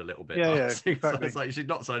forward a little bit. Yeah, exactly. It's like you should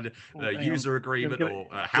not sign a user agreement or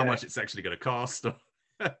how much it's actually going to cost.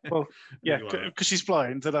 Well, yeah, because she's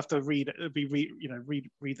blind, they'll have to read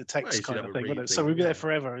the text kind of thing, wouldn't it? So we'll be there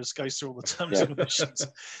forever as goes through all the terms and conditions.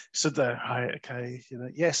 So there, right, okay, you know,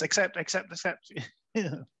 yes, accept.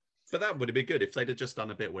 Yeah. But that would have been good if they'd have just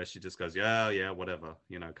done a bit where she just goes, yeah, whatever,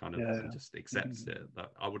 you know, kind of, and just accepts it.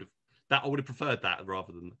 I would have preferred that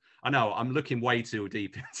rather than. I know I'm looking way too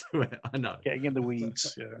deep into it. I know. Getting in the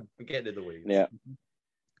weeds. Yeah. I'm getting in the weeds. Yeah.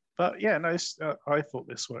 But yeah, no, I thought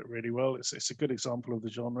this worked really well. It's a good example of the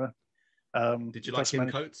genre. Did you like Kim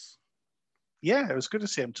Coates? Yeah, it was good to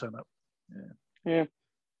see him turn up. Yeah.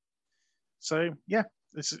 So yeah,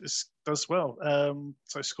 this does well.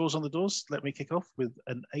 So scores on the doors. Let me kick off with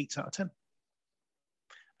an 8 out of 10.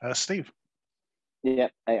 Steve. Yeah,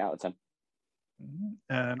 8 out of 10.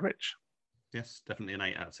 And Rich. Yes, definitely an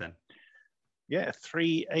 8 out of 10. Yeah,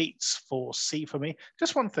 3 8s for C for me.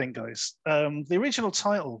 Just one thing, guys. The original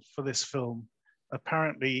title for this film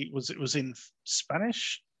apparently was in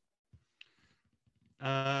Spanish.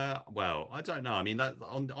 Well, I don't know. I mean, that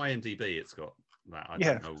on IMDb, it's got that. I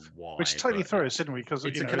Yeah, don't know why. which totally threw us, didn't we? Because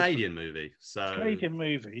it's a Canadian movie. So Canadian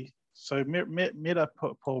movie. So Mira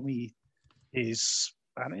por mi is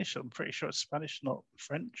Spanish. I'm pretty sure it's Spanish, not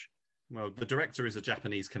French. Well, the director is a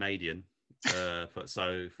Japanese Canadian. No,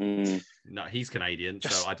 he's Canadian.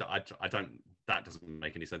 So I don't. That doesn't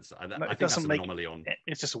make any sense. I think that's an anomaly on.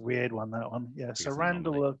 It's just a weird one, that one. Yeah. So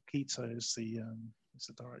Randall Akito is the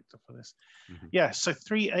director for this. Mm-hmm. Yeah. So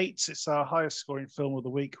 3 8s. It's our highest scoring film of the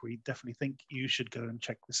week. We definitely think you should go and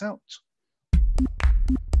check this out.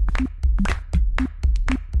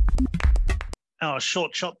 Our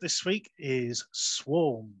short shot this week is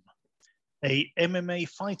Swarm. A MMA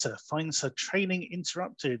fighter finds her training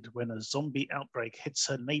interrupted when a zombie outbreak hits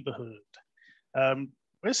her neighborhood.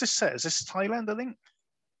 Where's this set? Is this Thailand, I think?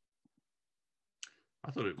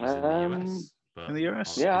 I thought it was in the US. But in the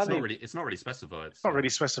US? Yeah, it's not really specified. It's not really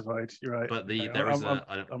specified, you're right. But there is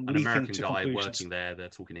an American guy working there. They're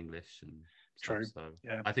talking English and True. Stuff, so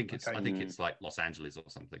yeah. I think it's like Los Angeles or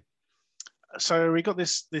something. So we got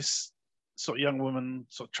this sort of young woman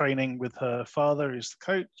sort of training with her father, who's the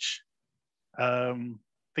coach.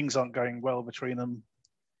 Things aren't going well between them.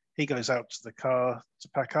 He goes out to the car to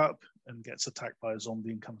pack up and gets attacked by a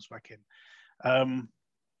zombie and comes back in. I'm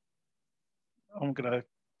going to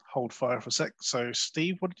hold fire for a sec. So,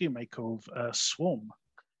 Steve, what did you make of Swarm?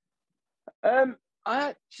 I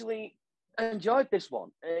actually enjoyed this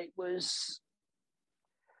one. It was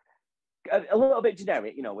a little bit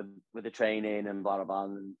generic, with the training and blah, blah, blah,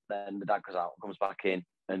 and then the dad goes out, comes back in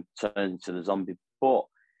and turns into the zombie. But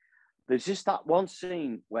there's just that one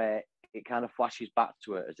scene where it kind of flashes back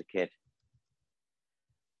to her as a kid,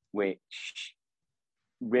 which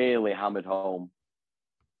really hammered home,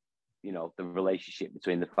 the relationship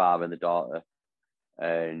between the father and the daughter.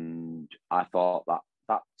 And I thought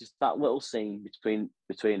that little scene between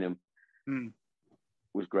them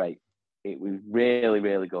was great. It was really,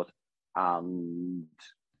 really good. And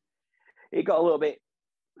it got a little bit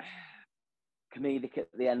comedic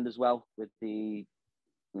at the end as well with the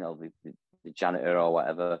janitor or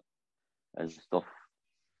whatever and stuff.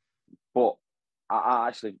 But I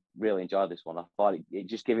actually really enjoyed this one. I thought it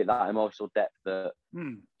just gave it that emotional depth that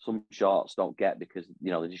some shorts don't get because,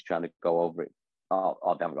 they're just trying to go over it.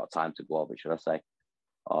 Or they haven't got time to go over it, should I say.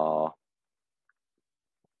 Or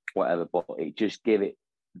whatever. But it just gave it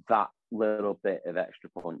that little bit of extra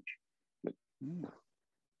punch.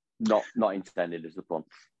 Not intended as the pun.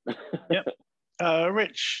 Yep.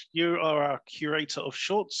 Rich, you are our curator of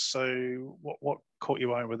shorts. So what caught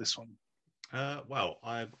your eye with this one? Well,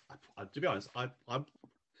 I to be honest, I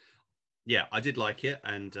did like it,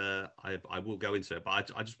 and I will go into it.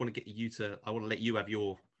 But I just want to get you to. I want to let you have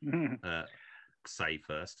your say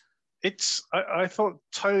first. I thought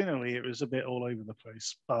tonally it was a bit all over the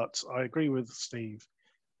place, but I agree with Steve.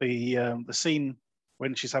 The scene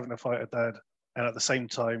when she's having a fight with dad, and at the same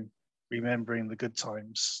time remembering the good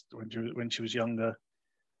times when she was younger.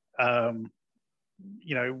 What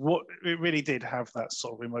it really did have that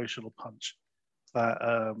sort of emotional punch that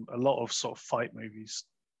a lot of sort of fight movies,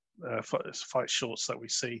 fight shorts that we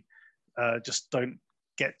see just don't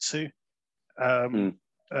get to. And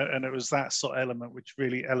it was that sort of element which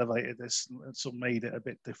really elevated this and sort of made it a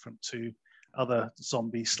bit different to other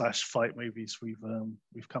zombie / fight movies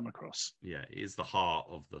we've come across. Yeah, it is the heart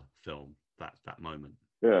of the film, that moment.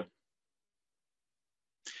 Yeah.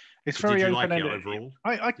 It's very open-ended. Like it overall?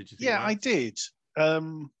 I did.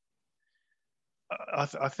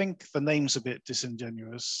 I think the name's a bit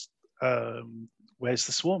disingenuous. Where's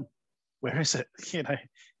the swarm? Where is it?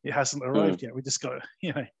 It hasn't arrived yet. We just got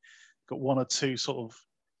one or two sort of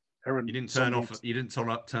errand. You didn't turn off. You didn't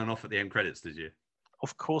turn off at the end credits, did you?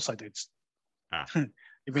 Of course I did. You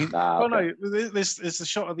mean? Okay. No. There's the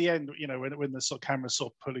shot at the end. When the sort of camera's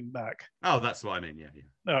sort of pulling back. Oh, that's what I mean. Yeah.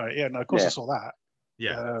 All right. Yeah. No. Of course I saw that.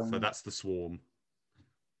 Yeah. So that's the swarm.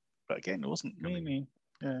 But again, it wasn't really.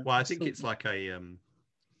 Yeah. Well, I think it's like a.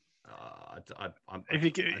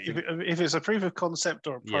 If it's a proof of concept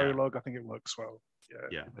or a prologue, I think it works well.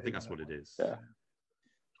 Yeah. I think that's what it is. Yeah.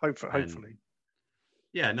 Hopefully.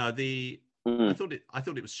 Yeah. No. I thought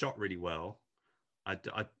it was shot really well. I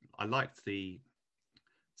liked when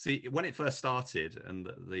it first started and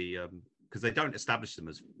the because they don't establish them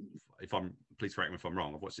as, please correct me if I'm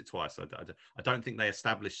wrong, I've watched it twice. I don't think they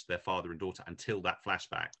established their father and daughter until that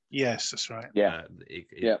flashback. Yes, that's right. Yeah.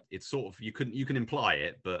 It's sort of, you can imply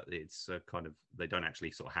it, but it's kind of, they don't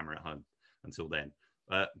actually sort of hammer it home. until then.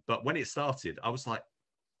 But when it started, I was like,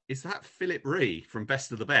 is that Philip Ree from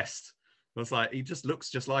Best of the Best? I was like, he just looks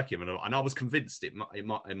just like him, and I was convinced it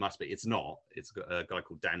must be. It's not. It's a guy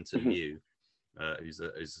called Danton Yu, who's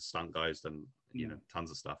a stunt guy, who's done tons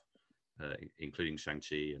of stuff, including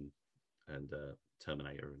Shang-Chi and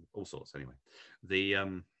Terminator and all sorts. Anyway,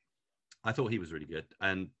 I thought he was really good,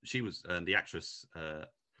 and she was the actress.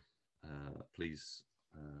 Please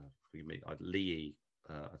forgive me, Lee,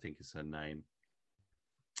 I think is her name,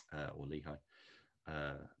 or Lehigh.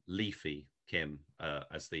 Leafy Kim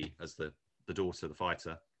as the daughter, the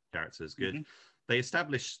fighter character is good. They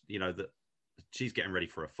established, that she's getting ready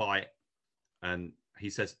for a fight, and he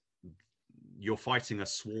says, "You're fighting a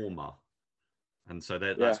swarmer," and so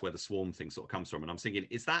that's where the swarm thing sort of comes from. And I'm thinking,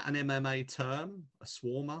 is that an MMA term, a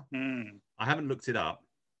swarmer? I haven't looked it up,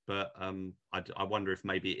 but I wonder if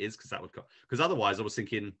maybe it is, because otherwise I was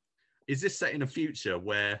thinking, is this set in a future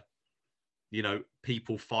where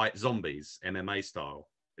people fight zombies MMA style?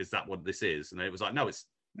 Is that what this is? And it was like, no, it's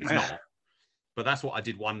not. But that's what I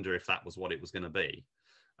did wonder, if that was what it was going to be.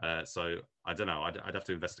 So I don't know. I'd have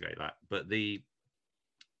to investigate that. But I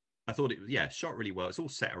thought it, shot really well. It's all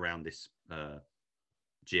set around this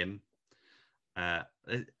gym. I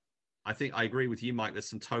think I agree with you, Mike. There's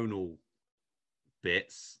some tonal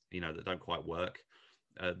bits, that don't quite work.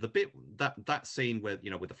 The bit that scene where,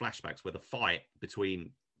 with the flashbacks, where the fight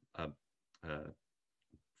between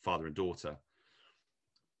father and daughter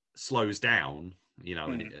slows down,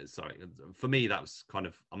 and sorry, for me that was kind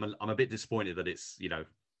of, I'm a bit disappointed that it's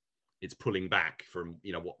it's pulling back from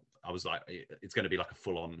what I was like, it's going to be like a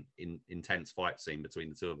full-on intense fight scene between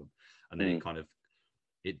the two of them, and then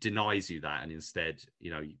it denies you that, and instead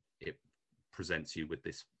it presents you with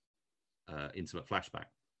this intimate flashback,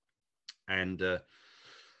 and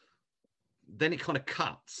then it kind of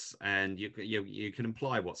cuts, and you can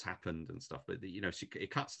imply what's happened and stuff, but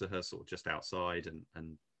it cuts to her sort of just outside, and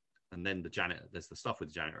then the janitor, there's the stuff with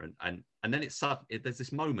the janitor, and then there's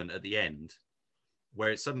this moment at the end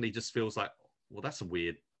where it suddenly just feels like, well, that's a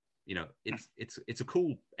weird, it's a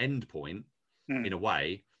cool end point in a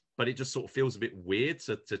way, but it just sort of feels a bit weird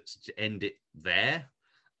to end it there.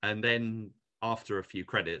 And then after a few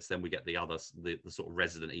credits, then we get the sort of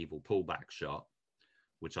Resident Evil pullback shot,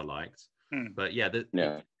 which I liked. But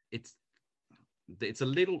it's a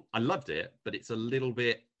little, I loved it, but it's a little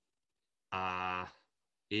bit I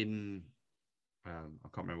can't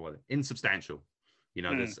remember what insubstantial.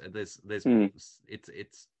 There's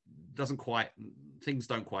it's doesn't quite, things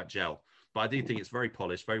don't quite gel. But I do think it's very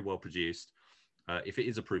polished, very well produced. If it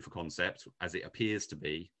is a proof of concept, as it appears to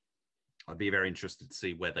be, I'd be very interested to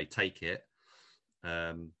see where they take it.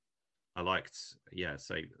 I liked,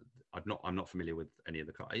 so I'm not familiar with any of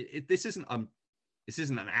the this isn't an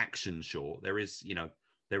action short. There is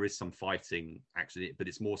some fighting actually, but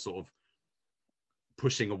it's more sort of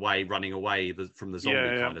pushing away, running away from the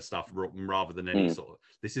zombie kind of stuff, rather than any sort of,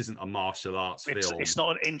 this isn't a martial arts film. It's not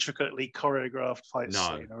an intricately choreographed fight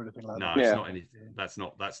scene or anything like that. No, it's not any, that's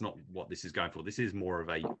not what this is going for. This is more of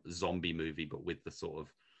a zombie movie, but with the sort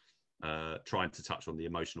of trying to touch on the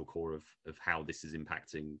emotional core of how this is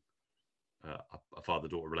impacting a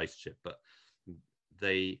father-daughter relationship. But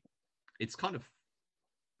it's kind of,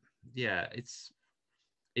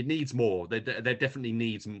 it needs more. There definitely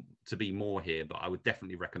needs to be more here, but I would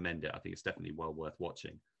definitely recommend it. I think it's definitely well worth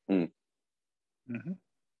watching.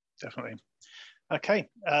 Definitely. Okay,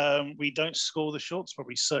 we don't score the shorts, but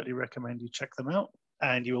we certainly recommend you check them out,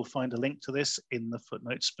 and you will find a link to this in the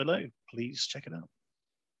footnotes below. Please check it out.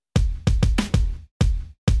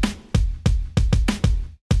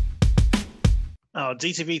 Our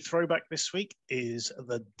DTV throwback this week is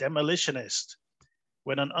The Demolitionist.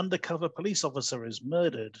 When an undercover police officer is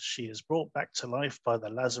murdered, she is brought back to life by the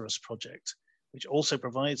Lazarus Project, which also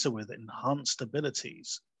provides her with enhanced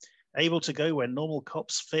abilities. Able to go where normal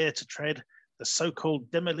cops fear to tread, the so-called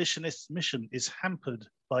Demolitionist's mission is hampered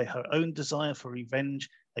by her own desire for revenge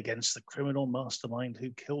against the criminal mastermind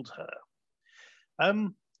who killed her.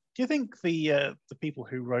 Do you think the people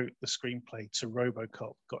who wrote the screenplay to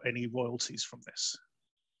RoboCop got any royalties from this?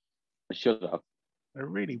 They should have. They're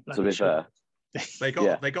really black. To be fair. They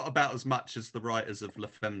got about as much as the writers of La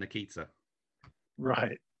Femme Nikita.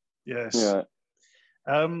 Right. Yes. Yeah.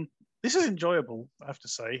 This is enjoyable, I have to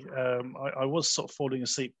say. I was sort of falling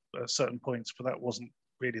asleep at certain points, but that wasn't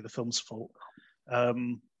really the film's fault.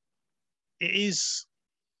 It is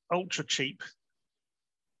ultra cheap.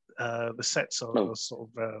 The sets are sort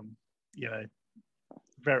of,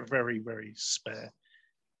 very, very, very spare.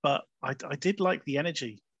 But I did like the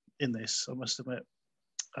energy in this, I must admit.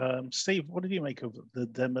 Steve, what did you make of The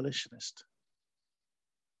Demolitionist?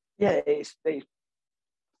 Yeah, it's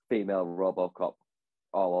female RoboCop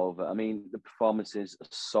all over. I mean, the performances are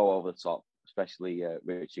so over the top, especially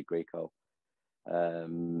Richard Grieco.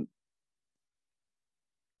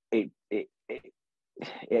 It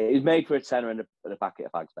was made for a tenner and a packet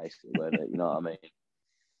of fags, basically, weren't it? You know what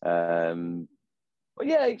I mean? But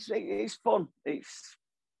yeah, it's fun. It's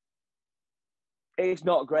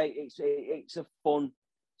not great. It's a fun,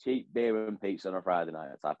 cheap beer and pizza on a Friday night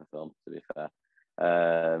type of film, to be fair.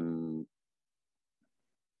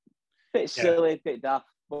 Bit silly, bit daft,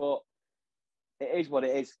 but it is what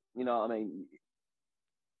it is. You know what I mean?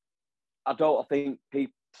 I think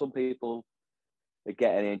some people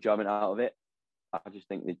get any enjoyment out of it. I just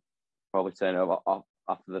think they probably turn it off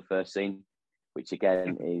after the first scene, which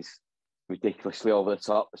again is ridiculously over the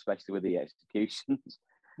top, especially with the executions.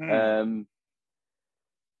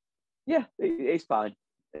 Yeah, it's fine.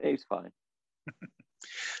 It's fine.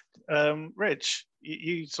 Rich,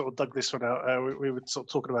 you sort of dug this one out. We were sort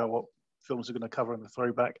of talking about what films we're going to cover in the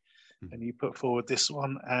throwback, and you put forward this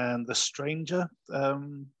one and The Stranger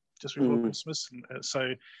just before Christmas. And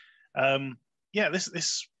so,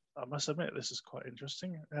 this I must admit, this is quite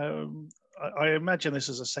interesting. I imagine this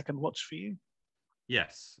is a second watch for you.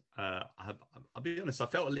 Yes, I'll be honest. I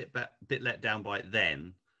felt a bit let down by it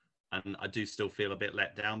then, and I do still feel a bit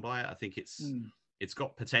let down by it. I think it's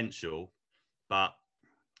got potential, but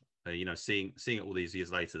seeing it all these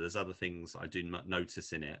years later, there's other things I do not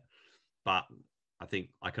notice in it. But I think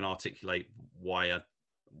I can articulate what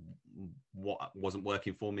wasn't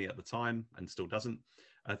working for me at the time and still doesn't.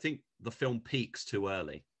 I think the film peaks too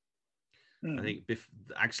early. I think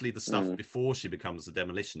actually the stuff before she becomes the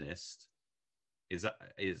demolitionist is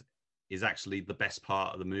actually the best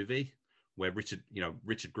part of the movie, where Richard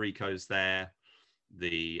Grieco's there,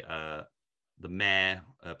 the mayor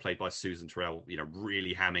played by Susan Terrell,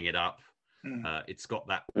 really hamming it up. It's got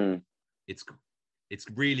that. It's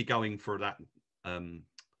really going for that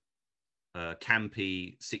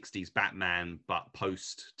campy 60s Batman, but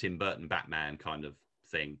post Tim Burton Batman kind of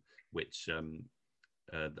thing, which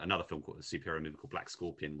another film called a superhero movie called Black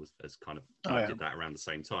Scorpion did that around the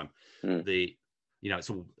same time. It's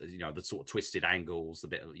all the sort of twisted angles, the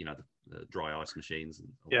bit of the dry ice machines and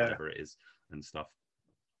whatever it is and stuff.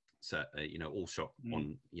 So all shot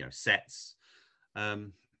on sets.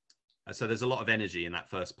 So there's a lot of energy in that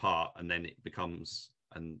first part, and then it becomes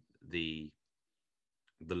the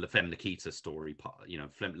La Femme Nikita story part.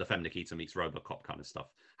 La Femme Nikita meets RoboCop kind of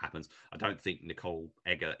stuff happens. I don't think Nicole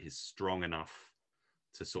Eggert is strong enough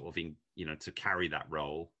to sort of to carry that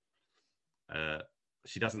role.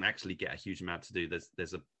 She doesn't actually get a huge amount to do.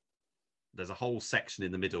 There's a whole section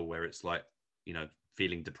in the middle where it's like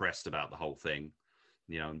feeling depressed about the whole thing,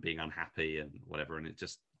 and being unhappy and whatever, and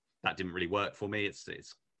that didn't really work for me. It's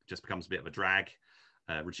just becomes a bit of a drag.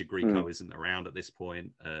 Richard Grieco isn't around at this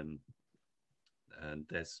point, and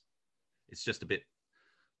it's just a bit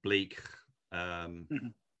bleak.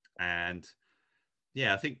 And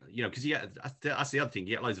yeah, I think because that's the other thing.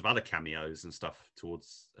 You get loads of other cameos and stuff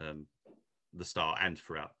towards the start and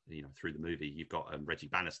throughout through the movie. You've got Reggie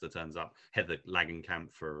Bannister turns up, Heather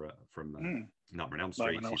Langenkamp from Nightmare on Elm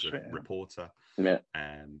Street. She's a reporter. Yeah.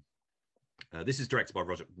 This is directed by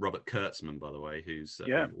Robert Kurtzman, by the way, who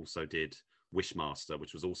also did Wishmaster,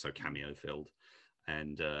 which was also cameo filled,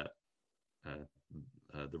 and The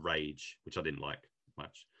Rage, which I didn't like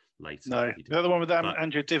much later. No, the other one with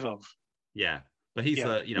Andrew Divoff. Yeah, but he's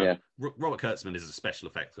Robert Kurtzman is a special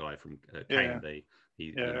effects guy from K&B.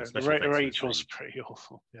 The Rage was pretty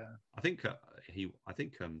awful. Yeah, I think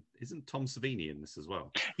isn't Tom Savini in this as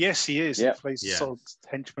well? Yes, he is. He plays sort of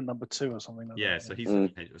henchman number 2 or something like that. So he's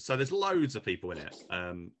so there's loads of people in it.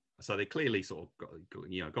 So they clearly sort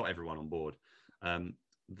of got everyone on board.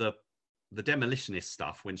 The demolitionist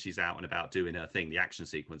stuff, when she's out and about doing her thing, the action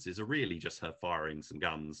sequences are really just her firing some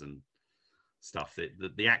guns and stuff.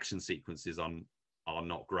 The action sequences are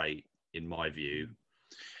not great in my view.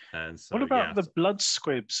 And so, what about the blood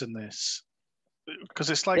squibs in this? Because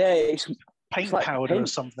it's like paint powder or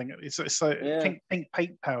something. It's like pink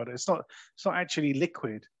paint powder. It's not actually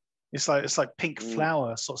liquid. It's like pink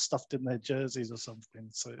flour sort of stuffed in their jerseys or something.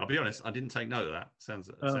 So I'll be honest, I didn't take note of that. Sounds.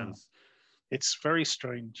 It's very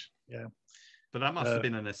strange. Yeah. But that must have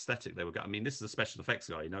been an aesthetic they were going. I mean, this is a special effects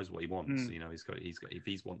guy. He knows what he wants. He's got. If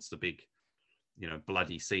he wants the big,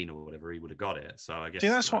 bloody scene or whatever, he would have got it. So I guess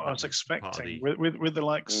that's what I was expecting with the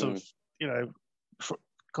likes of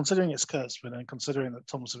considering it's Kurtzman and considering that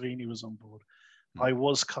Tom Savini was on board. I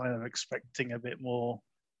was kind of expecting a bit more,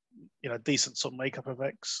 decent sort of makeup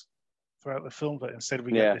effects throughout the film, but instead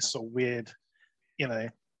we get this sort of weird,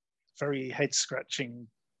 very head scratching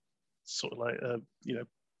sort of like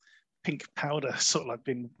pink powder sort of like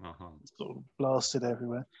being Uh-huh. sort of blasted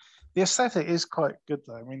everywhere. The aesthetic is quite good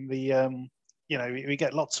though. I mean, the you know, we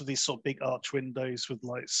get lots of these sort of big arch windows with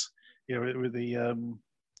lights, you know, with the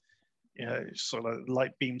you know, sort of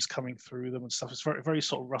light beams coming through them and stuff. It's very, very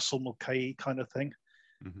sort of Russell Mulcahy kind of thing,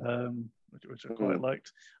 which I quite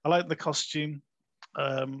liked. I like the costume.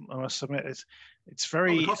 I must admit, it's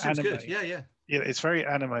very the costume's anime. good. Yeah. Yeah, it's very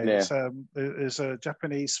anime. Yeah. There's a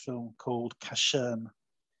Japanese film called Kashin,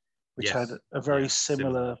 which Yes. had a very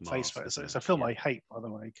similar face. mask, It's a film I hate, by the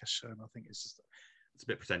way. Kashin, I think it's a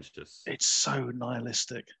bit pretentious. It's so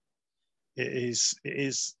nihilistic. It is.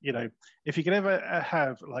 You know, if you could ever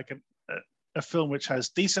have like a film which has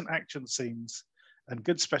decent action scenes and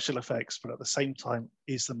good special effects, but at the same time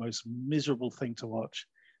is the most miserable thing to watch,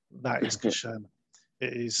 that is Kashin.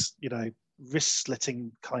 It is, you know,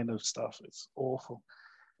 wrist-slitting kind of stuff. It's awful.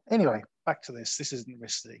 Anyway, back to this. This isn't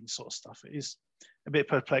wrist-slitting sort of stuff. It is a bit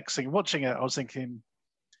perplexing. Watching it, I was thinking,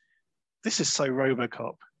 this is so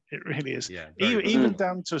RoboCop. It really is. Yeah, even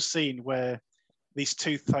down to a scene where these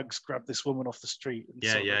two thugs grab this woman off the street. And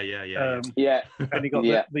yeah. And you got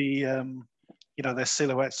the you know, their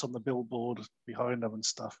silhouettes on the billboard behind them and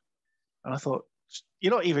stuff. And I thought,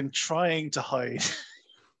 you're not even trying to hide.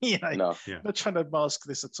 You know, not trying to mask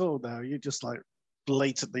this at all now. You're just like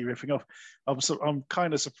blatantly ripping off. I'm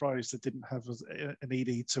kind of surprised it didn't have an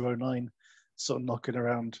ED-209 sort of knocking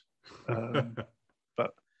around.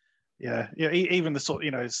 But yeah, even the sort of,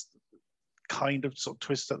 you know, it's kind of sort of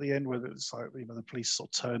twist at the end where it's like, you know, the police sort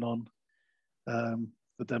of turn on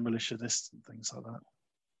the demolitionist and things like that.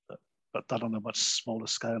 But done on a much smaller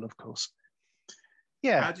scale, of course.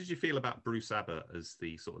 Yeah. How did you feel about Bruce Abbott as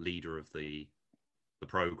the sort of leader of the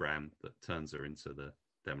program that turns her into the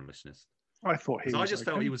demolitionist? I thought I just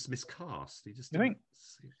felt he was miscast. He just didn't.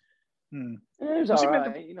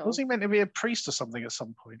 Was he meant to be a priest or something at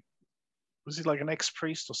some point? Was he like an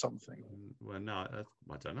ex-priest or something? Well, no,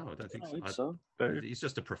 I don't know. I don't think so. He's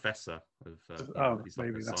just a professor of. He's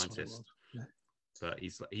maybe like a that's scientist. what it was. Yeah. But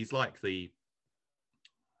he's like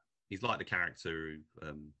the character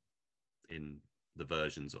in the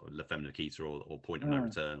versions of La Femme Nikita or Point of No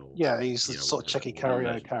Return. Or he's the sort of Checky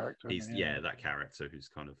Carrier character. He's that character who's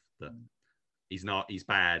kind of he's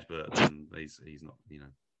bad, but he's not, you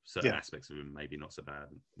know, certain aspects of him maybe not so bad.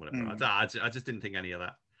 Whatever. I just didn't think any of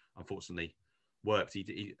that, unfortunately, worked.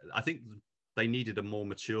 I think they needed a more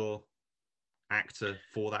mature actor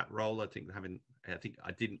for that role. I think I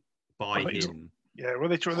didn't buy him. Yeah, well,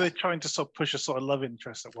 they're trying to sort of push a sort of love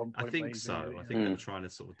interest at one point. I think maybe. so. I think they were trying to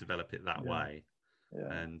sort of develop it that way.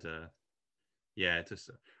 Yeah. And I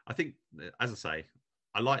think, as I say,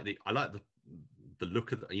 I like the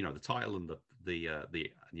look of the, you know, the title and the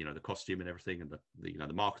you know, the costume and everything, and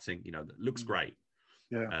the marketing, you know, that looks great.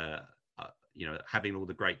 Yeah. You know, having all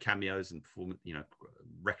the great cameos and you know,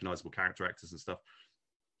 recognizable character actors and stuff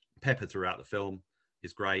peppered throughout the film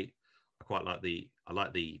is great. I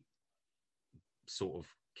like the sort of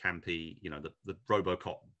campy, you know, the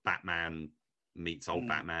RoboCop Batman meets old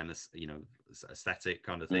Batman, you know, aesthetic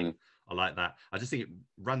kind of thing. I like that. I just think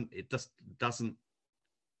it just doesn't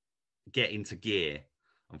get into gear,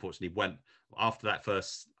 unfortunately. When after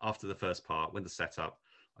the first part, when the setup,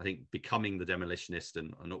 I think becoming the demolitionist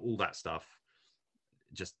and all that stuff,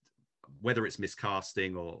 just whether it's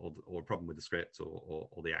miscasting or a problem with the script or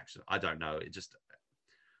the action, I don't know.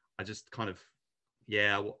 I just kind of,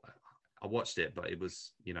 I watched it, but it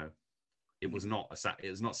was, you know, it was not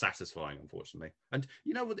satisfying, unfortunately. And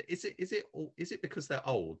you know what? Is it because they're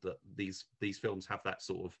old that these films have that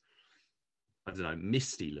sort of, I don't know,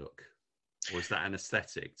 misty look, or is that an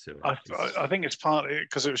aesthetic to it? I think it's partly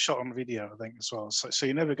because it was shot on video, I think, as well. So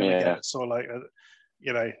you're never going to get sort of like a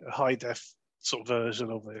high def sort of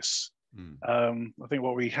version of this. I think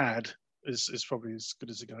what we had is probably as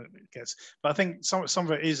good as it gets. But I think some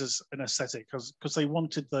of it is as an aesthetic because they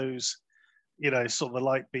wanted those, you know, sort of the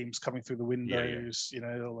light beams coming through the windows, you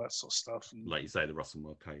know, all that sort of stuff. And, like you say, the Russell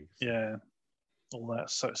Mulcahy. Yeah, all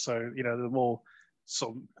that. So you know, the more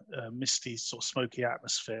sort of misty, sort of smoky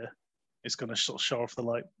atmosphere is going to sort of show off the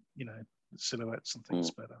light, you know, silhouettes and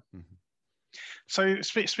things better. So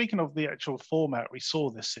speaking of the actual format we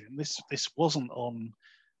saw this in, this wasn't on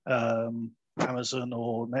Amazon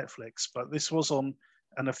or Netflix, but this was on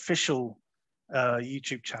an official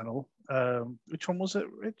YouTube channel. Which one was it,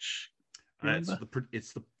 Rich?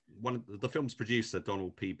 It's the film's producer,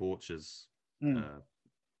 Donald P. Borcher's a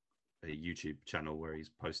YouTube channel where he's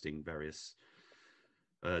posting various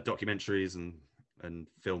documentaries and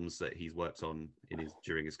films that he's worked on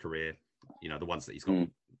during his career. You know, the ones that he's got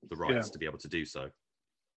the rights to be able to do so.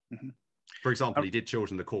 For example, he did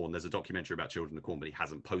Children of the Corn. There's a documentary about Children of the Corn, but he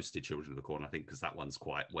hasn't posted Children of the Corn, I think, because that one's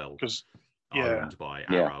quite well owned by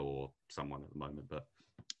Arrow or someone at the moment. But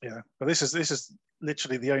this is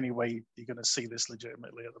literally the only way you're going to see this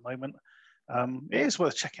legitimately at the moment. It is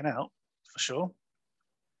worth checking out for sure.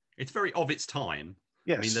 It's very of its time.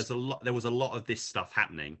 Yes. I mean, there was a lot of this stuff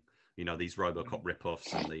happening. You know, these RoboCop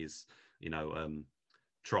ripoffs and these,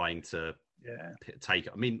 trying to take.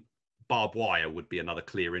 I mean, Barbed Wire would be another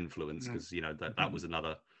clear influence because that was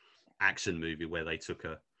another action movie where they took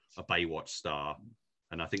a Baywatch star,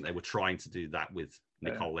 and I think they were trying to do that with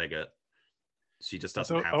Nicole Eggert. She just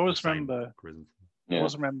doesn't have. I always the same remember. charisma. I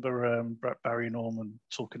always remember Barry Norman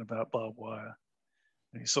talking about Barbed Wire,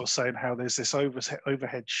 and he's sort of saying how there's this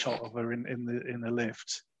overhead shot of her in the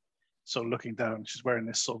lift, sort of looking down. She's wearing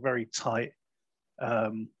this sort of very tight,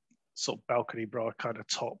 sort of balcony bra kind of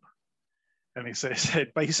top. And he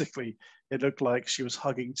said basically it looked like she was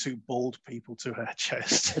hugging two bald people to her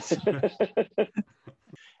chest.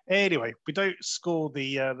 Anyway, we don't score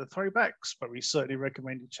the throwbacks, but we certainly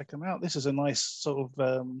recommend you check them out. This is a nice sort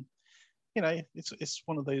of, it's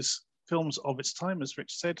one of those films of its time, as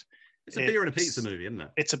Rich said. It's a beer and a pizza movie, isn't it?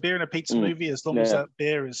 It's a beer and a pizza movie, as long as that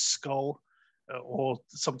beer is Skull or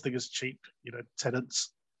something as cheap, Tennant's.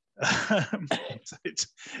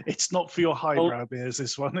 It's not for your highbrow beers.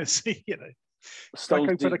 This one is, Stuck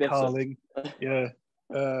over the Carling, and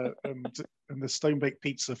the stone baked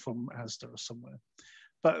pizza from Asda or somewhere.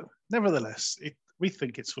 But nevertheless, we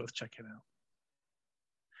think it's worth checking out.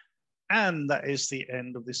 And that is the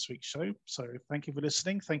end of this week's show. So thank you for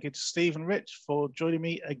listening. Thank you to Steve and Rich for joining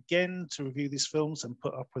me again to review these films and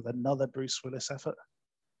put up with another Bruce Willis effort.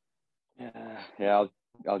 Yeah,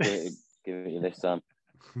 I'll give it you this time.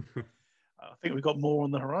 I think we've got more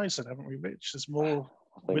on the horizon, haven't we, Rich? There's more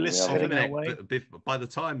Willis heading our way. By the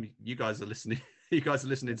time you guys are listening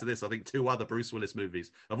to this, I think 2 other Bruce Willis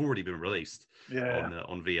movies have already been released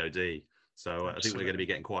on VOD. So I think we're going to be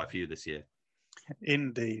getting quite a few this year.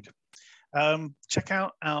 Indeed. Check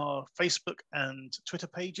out our Facebook and Twitter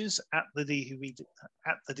pages at the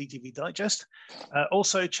DTV Digest.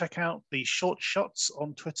 Also check out the Short Shots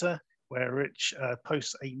on Twitter, where Rich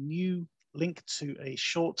posts a new link to a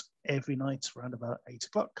short every night around about 8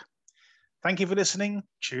 o'clock. Thank you for listening.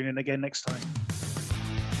 Tune in again next time.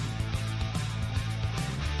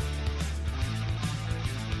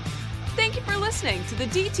 Thank you for listening to the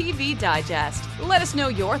DTV Digest. Let us know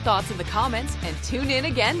your thoughts in the comments and tune in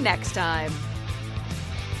again next time.